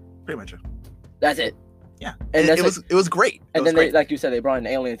ninja. Pretty much. That's it. Yeah, And it that's was great. It And was then they, great. like you said, they brought in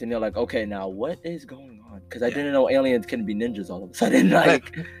aliens, and they're like, okay, now what is going on? Because I Yeah. didn't know aliens can be ninjas all of a sudden.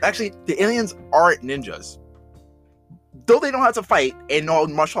 Like, Actually, the aliens aren't ninjas. though they know how to fight and know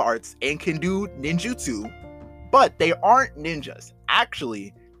martial arts and can do ninjutsu, but they aren't ninjas.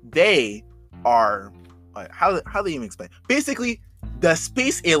 Actually, they are how do you even explain? Basically, the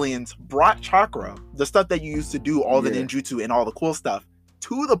space aliens brought chakra, the stuff that you use to do all the ninjutsu and all the cool stuff,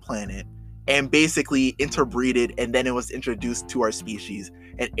 to the planet and basically interbreeded, and then it was introduced to our species,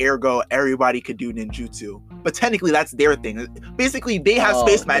 and ergo everybody could do ninjutsu. But technically that's their thing. Basically they have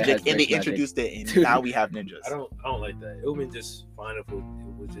space magic and they introduced it, and now we have ninjas. I don't like that. It would have been just fine if it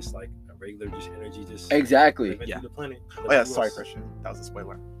was just like a regular just energy just exactly the planet. Oh yeah, sorry Christian, that was a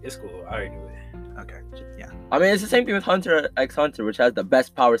spoiler. It's cool, I already knew it. Okay, yeah. I mean, it's the same thing with Hunter x Hunter, which has the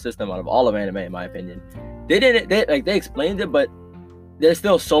best power system out of all of anime, in my opinion. They explained it, but there's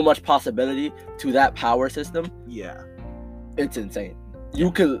still so much possibility to that power system. Yeah, it's insane.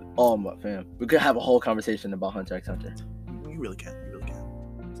 You could, fam, we could have a whole conversation about Hunter x Hunter. You really can.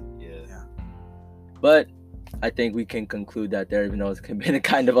 Yeah. But I think we can conclude that there, even though it's been a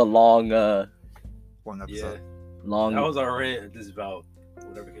kind of a long episode. Yeah. Long. That was our rant. Just about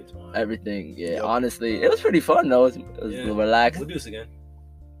whatever came to mind. Everything. Yeah. Yep. Honestly, it was pretty fun though. It was relaxed. We'll do this again.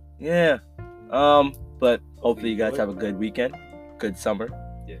 Yeah. But hopefully you guys have a good weekend. Good summer.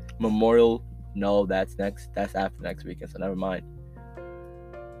 Yeah. Memorial. No, that's next. That's after next weekend. So never mind.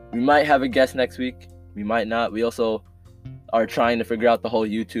 We might have a guest next week. We might not. We also are trying to figure out the whole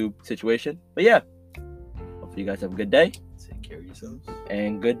YouTube situation. But yeah. Hopefully you guys have a good day. Take care of yourselves.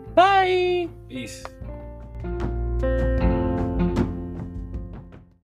 And goodbye. Peace.